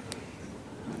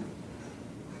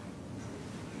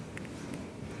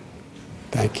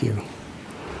 Thank you.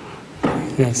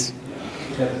 Yes.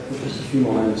 Just a few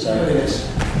more moments. Yes.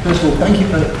 First of all, thank you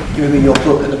for giving me your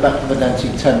book at the back of the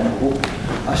Dancing Temple.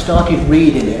 I started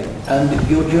reading it, and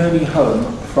your journey home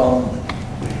from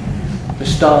the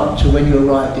start to when you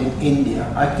arrived in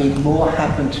India, I think more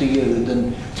happened to you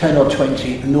than 10 or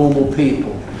 20 normal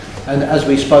people. And as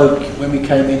we spoke when we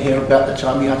came in here about the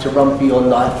time you had to run for your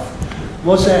life,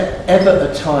 was there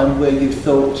ever a time where you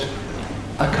thought,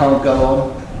 I can't go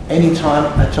on? Any time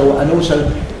at all? And also,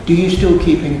 do you still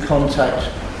keep in contact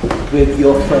with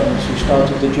your friends who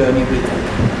started the journey with you?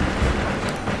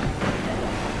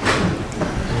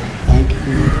 Thank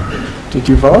you. Did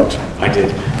you vote? I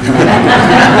did.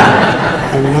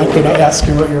 I'm not going to ask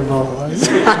you what your vote was.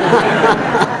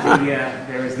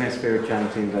 There is no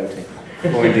spirituality in voting.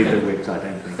 Or indeed the Whigs, I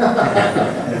don't think.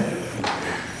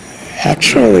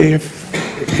 Actually,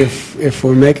 if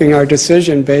we're making our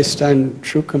decision based on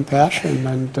true compassion,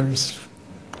 then there's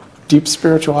deep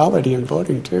spirituality in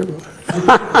voting too.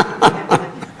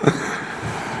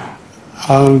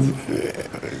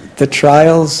 The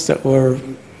trials that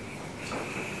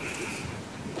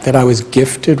I was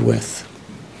gifted with,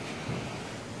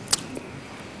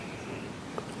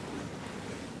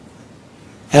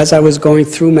 as I was going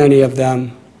through many of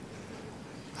them,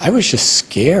 I was just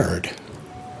scared.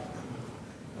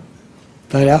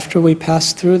 But after we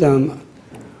passed through them,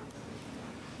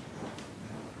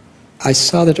 I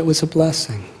saw that it was a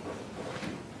blessing.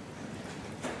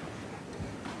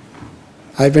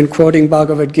 I've been quoting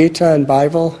Bhagavad Gita and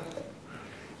Bible.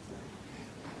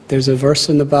 There's a verse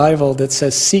in the Bible that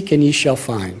says, "Seek and ye shall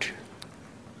find."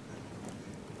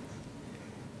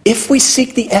 If we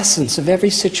seek the essence of every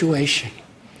situation,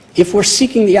 if we're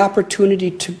seeking the opportunity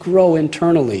to grow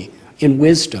internally in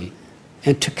wisdom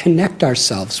and to connect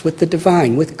ourselves with the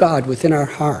divine, with God within our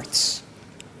hearts,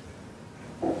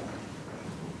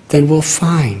 then we'll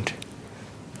find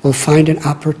an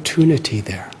opportunity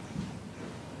there.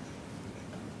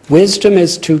 Wisdom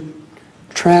is to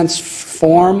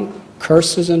transform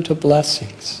curses into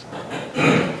blessings,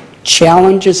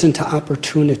 challenges into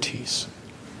opportunities.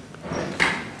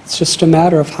 It's just a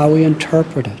matter of how we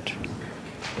interpret it.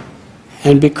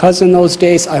 And because in those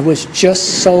days I was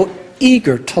just so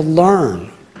eager to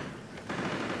learn,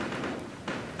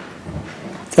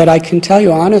 that I can tell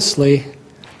you honestly,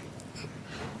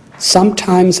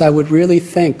 sometimes I would really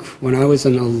think when I was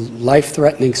in a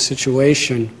life-threatening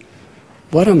situation,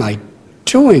 what am I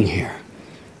doing here?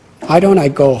 Why don't I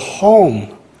go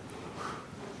home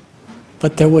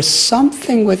But there was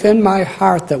something within my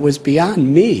heart that was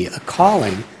beyond me, a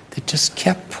calling, that just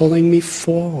kept pulling me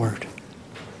forward.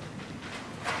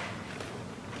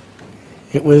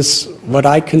 It was what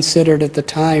I considered at the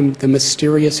time the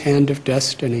mysterious hand of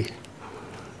destiny.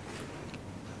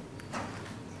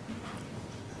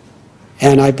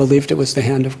 And I believed it was the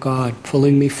hand of God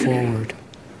pulling me forward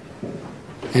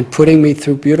and putting me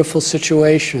through beautiful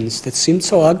situations that seemed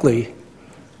so ugly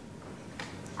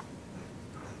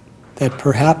that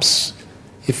perhaps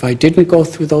if I didn't go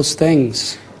through those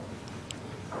things,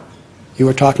 you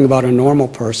were talking about a normal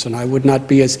person, I would not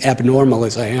be as abnormal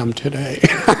as I am today.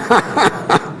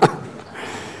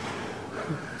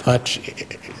 But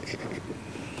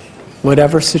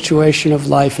whatever situation of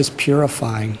life is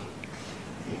purifying,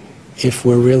 if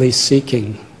we're really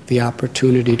seeking the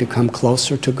opportunity to come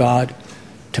closer to God,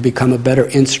 to become a better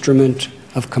instrument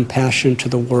of compassion to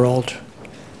the world,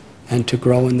 and to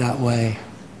grow in that way.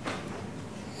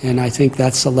 And I think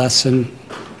that's a lesson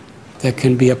that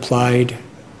can be applied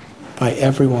by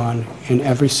everyone in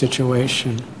every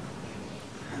situation.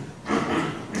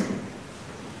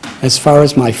 As far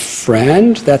as my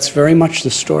friend, that's very much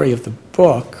the story of the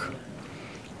book.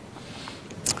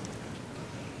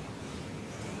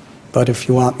 But if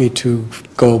you want me to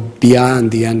go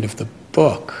beyond the end of the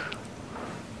book,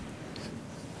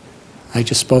 I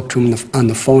just spoke to him on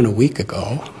the phone a week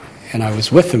ago, and I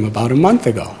was with him about a month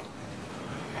ago.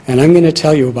 And I'm going to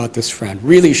tell you about this friend,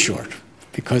 really short,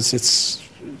 because it's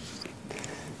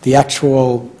the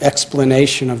actual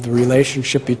explanation of the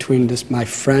relationship between my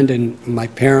friend and my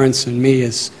parents and me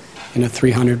is in a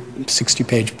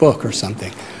 360-page book or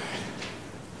something.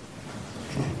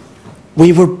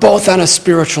 We were both on a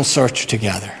spiritual search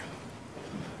together.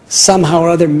 Somehow or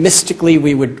other, mystically,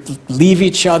 we would leave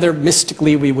each other,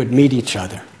 mystically, we would meet each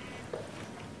other.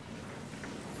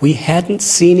 We hadn't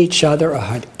seen each other or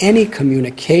had any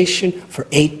communication for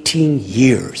 18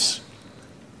 years.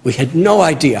 We had no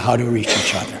idea how to reach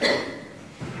each other.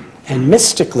 And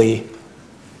mystically,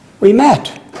 we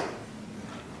met.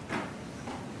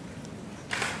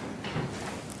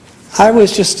 I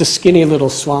was just a skinny little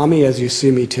Swami, as you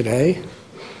see me today.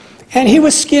 And he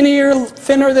was skinnier,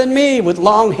 thinner than me, with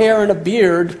long hair and a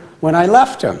beard when I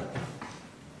left him.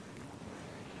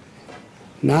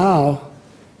 Now,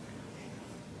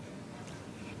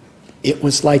 it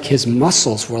was like his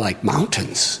muscles were like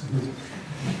mountains.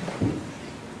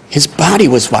 His body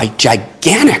was like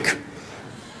gigantic.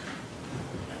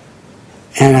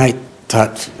 And I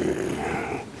thought,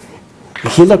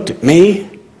 he looked at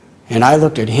me, and I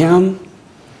looked at him,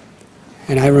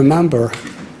 and I remember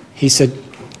he said,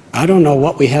 I don't know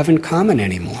what we have in common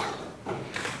anymore.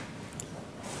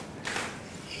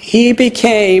 He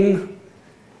became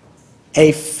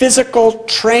a physical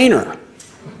trainer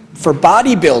for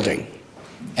bodybuilding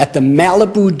at the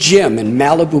Malibu Gym in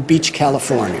Malibu Beach,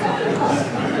 California.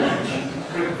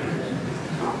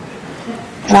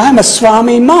 And I'm a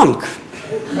Swami monk.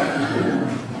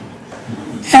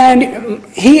 And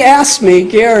he asked me,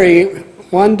 Gary,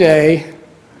 one day,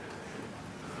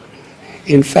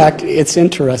 in fact, it's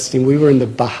interesting, we were in the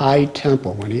Baha'i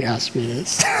temple when he asked me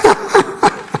this.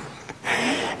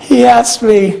 He asked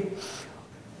me,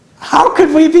 how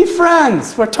could we be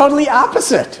friends? We're totally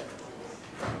opposite.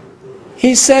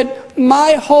 He said,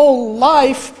 my whole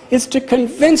life is to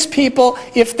convince people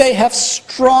if they have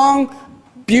strong,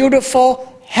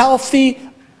 beautiful, healthy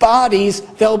bodies,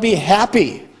 they'll be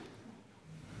happy.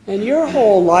 And your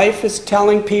whole life is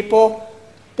telling people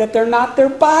that they're not their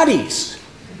bodies,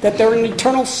 that they're an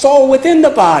eternal soul within the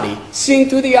body, seeing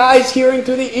through the eyes, hearing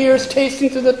through the ears, tasting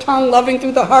through the tongue, loving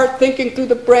through the heart, thinking through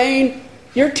the brain.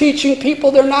 You're teaching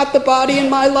people they're not the body, and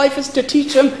my life is to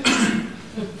teach them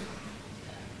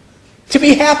to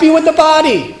be happy with the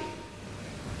body.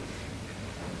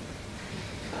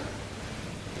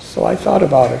 So I thought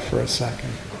about it for a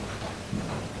second.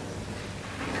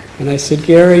 And I said,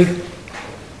 Gary,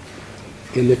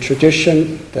 in the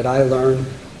tradition that I learned,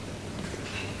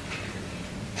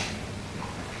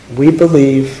 we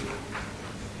believe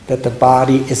that the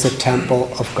body is a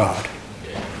temple of God.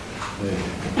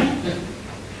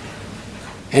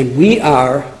 And we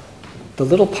are the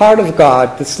little part of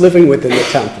God that's living within the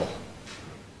temple.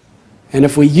 And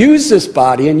if we use this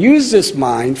body and use this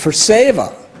mind for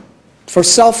seva, for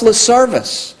selfless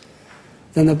service,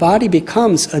 then the body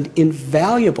becomes an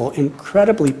invaluable,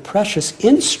 incredibly precious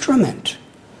instrument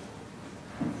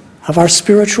of our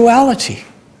spirituality.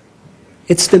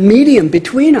 It's the medium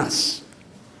between us.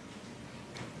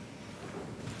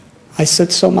 I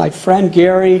said, so my friend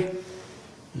Gary,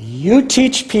 you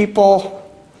teach people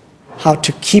how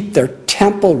to keep their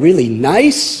temple really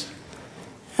nice,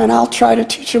 and I'll try to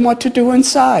teach him what to do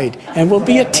inside, and we'll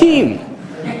be a team.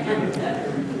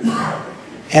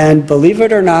 And believe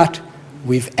it or not,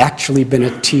 we've actually been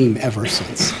a team ever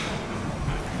since.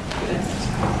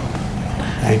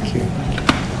 Thank you.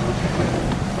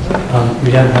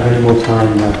 We don't have any more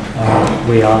time.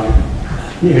 We are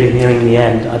nearly nearing the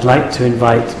end. I'd like to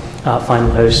invite our final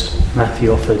host,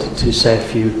 Matthew Offord, to say a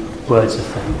few words of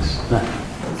thanks. Matthew.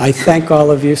 I thank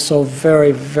all of you so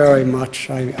very, very much.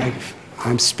 I'm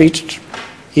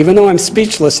even though I'm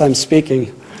speechless, I'm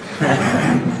speaking.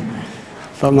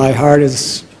 But my heart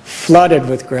is flooded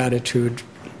with gratitude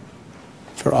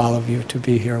for all of you to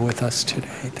be here with us today.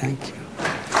 Thank you.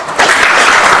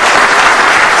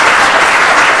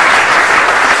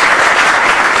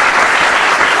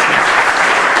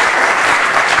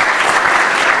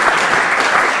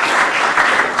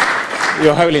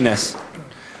 Your Holiness,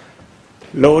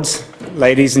 Lords,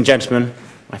 ladies and gentlemen,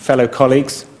 my fellow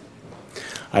colleagues,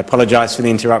 I apologise for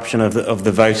the interruption of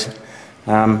the vote,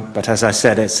 but as I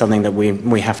said, it's something that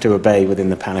we have to obey within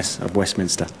the Palace of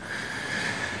Westminster.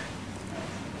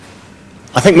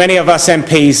 I think many of us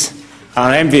MPs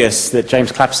are envious that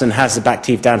James Clappison has the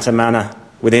Baptiste Danton Manor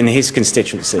within his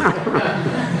constituency.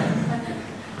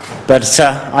 But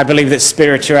I believe that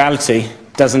spirituality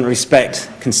doesn't respect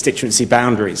constituency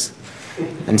boundaries.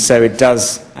 And so it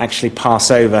does actually pass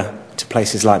over to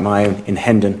places like my own in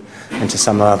Hendon and to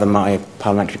some other my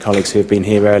parliamentary colleagues who have been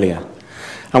here earlier.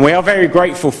 And we are very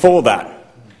grateful for that.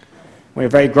 We are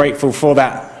very grateful for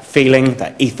that feeling,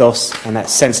 that ethos and that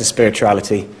sense of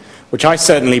spirituality, which I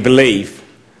certainly believe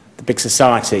the big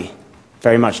society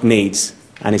very much needs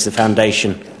and is the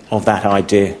foundation of that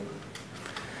idea.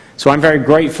 So I'm very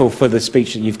grateful for the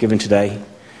speech that you've given today.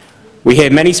 We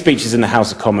hear many speeches in the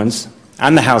House of Commons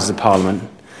and the Houses of Parliament,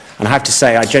 and I have to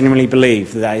say I genuinely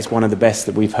believe that that is one of the best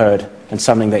that we've heard and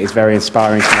something that is very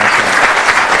inspiring to myself.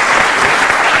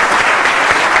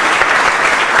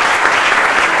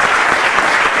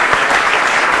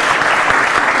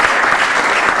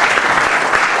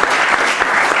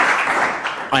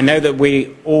 I know that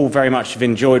we all very much have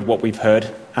enjoyed what we've heard,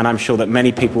 and I'm sure that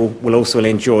many people will also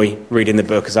enjoy reading the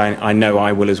book, as I know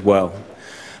I will as well.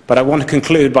 But I want to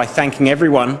conclude by thanking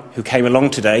everyone who came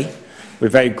along today. We're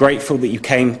very grateful that you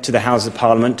came to the Houses of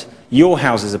Parliament, your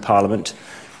Houses of Parliament,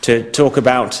 to talk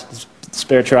about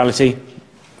spirituality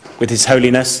with His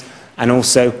Holiness and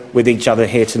also with each other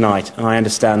here tonight. And I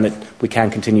understand that we can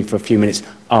continue for a few minutes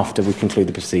after we conclude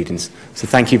the proceedings. So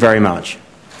thank you very much.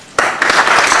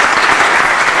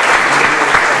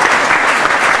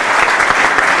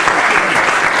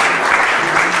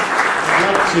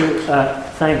 I'd like to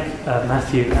thank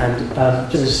Matthew, and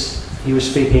just as he was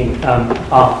speaking,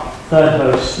 our third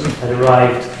host had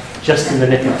arrived just in the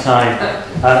nick of time,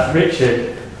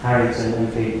 Richard Harrington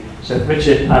MP. So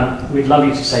Richard, we'd love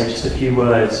you to say just a few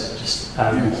words, just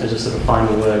as a sort of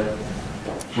final word.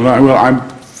 Well,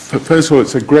 first of all,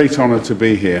 it's a great honour to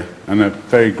be here and a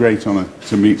very great honour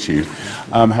to meet you,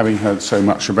 having heard so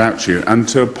much about you, and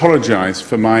to apologise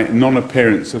for my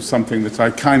non-appearance of something that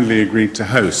I kindly agreed to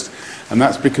host. And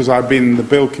that's because I've been in the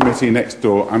Bill Committee next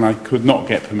door and I could not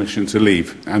get permission to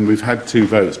leave. And we've had 2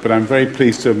 votes, but I'm very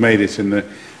pleased to have made it in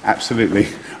absolutely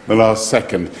the last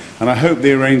second. And I hope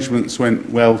the arrangements went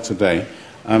well today,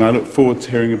 and I look forward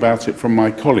to hearing about it from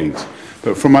my colleagues.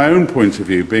 But from my own point of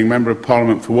view, being Member of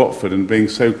Parliament for Watford and being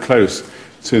so close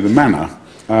to the manor,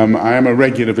 I am a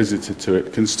regular visitor to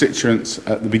it. Constituents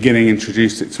at the beginning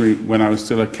introduced it to me when I was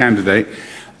still a candidate,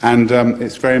 and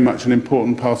it's very much an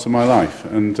important part of my life.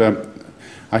 And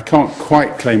I can't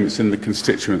quite claim it's in the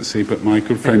constituency, but my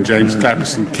good friend James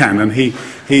Clappison can, and we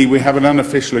have an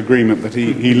unofficial agreement that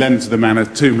he lends the manor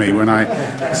to me when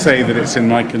I say that it's in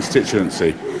my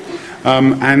constituency. I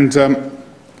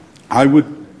would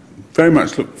very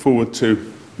much look forward to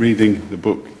reading the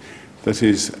book that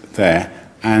is there,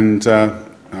 and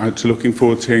to looking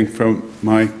forward to hearing from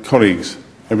my colleagues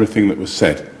everything that was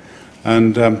said.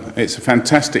 And it's a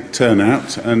fantastic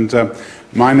turnout, and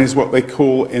mine is what they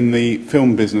call in the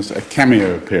film business a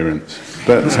cameo appearance.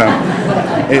 But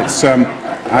I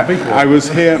was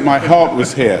here, my heart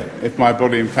was here, if my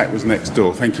body in fact was next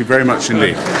door. Thank you very much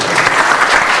indeed.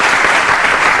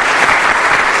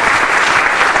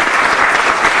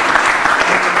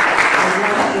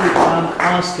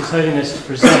 Ask His Holiness to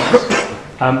present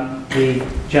the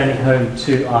journey home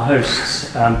to our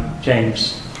hosts,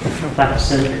 James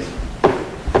Clappison.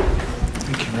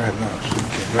 Thank you very much.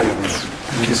 Thank you very much.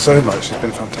 Thank you so much. It's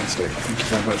been fantastic. Thank you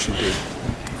very much indeed.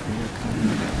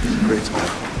 Great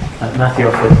time. Matthew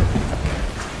Offord.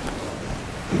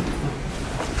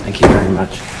 Thank you very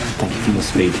much. Thank you for your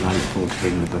speech. I look forward to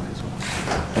reading the book as well.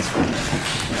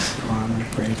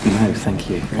 No, thank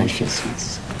you.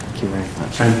 Graciousness. Thank you very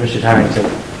much. And Richard Harrington.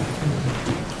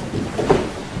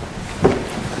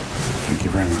 Thank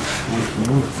you very much. I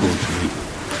look forward to it.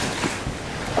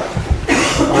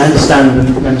 I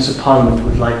understand the members of Parliament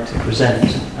would like to present.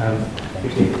 Perhaps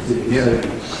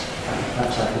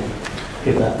I can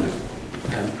give that.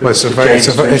 Well, it's a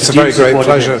very great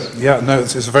pleasure. Yeah, no,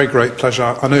 it's a very great pleasure.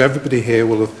 I know everybody here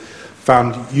will have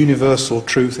found universal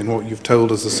truth in what you've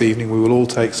told us this evening. We will all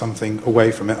take something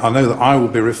away from it. I know that I will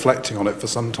be reflecting on it for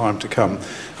some time to come.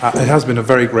 It has been a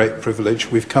very great privilege.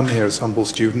 We've come here as humble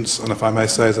students, and if I may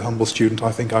say, as a humble student,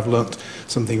 I think I've learnt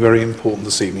something very important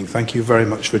this evening. Thank you very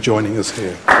much for joining us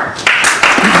here.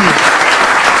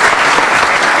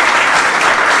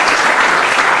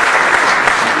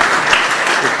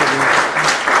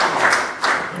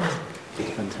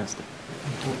 Fantastic.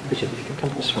 Richard, if you can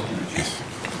come this way.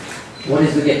 What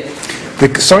is the gift? The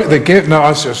gift. No,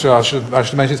 I should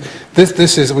mention this.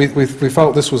 This is. We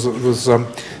felt this was it was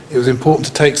important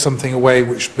to take something away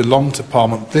which belonged to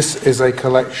Parliament. This is a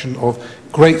collection of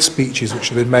great speeches which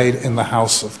have been made in the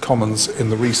House of Commons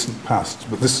in the recent past.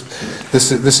 But this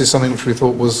is something which we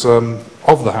thought was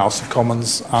of the House of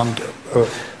Commons and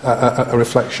a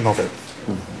reflection of it.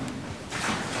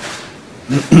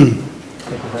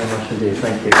 Thank you very much indeed.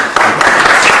 Thank you.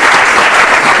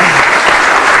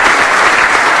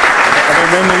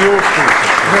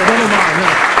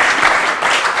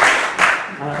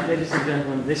 Ladies and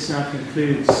gentlemen, this now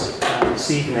concludes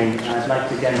this evening. I'd like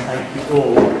to again thank you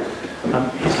all.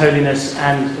 His Holiness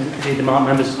and indeed the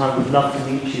members of Parliament would love to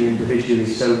meet you individually,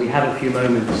 so we have a few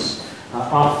moments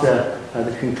after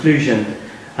the conclusion.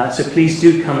 So please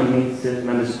do come and meet the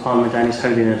members of Parliament and His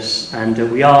Holiness. And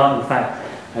we are, in fact,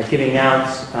 giving out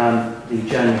the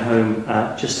journey home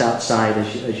just outside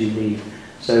as you leave.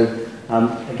 So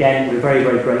again, we're very,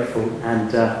 very grateful,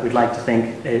 and we'd like to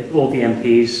thank all the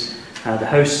MPs, the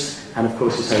hosts, and of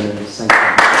course His Holiness. Thank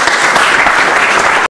you.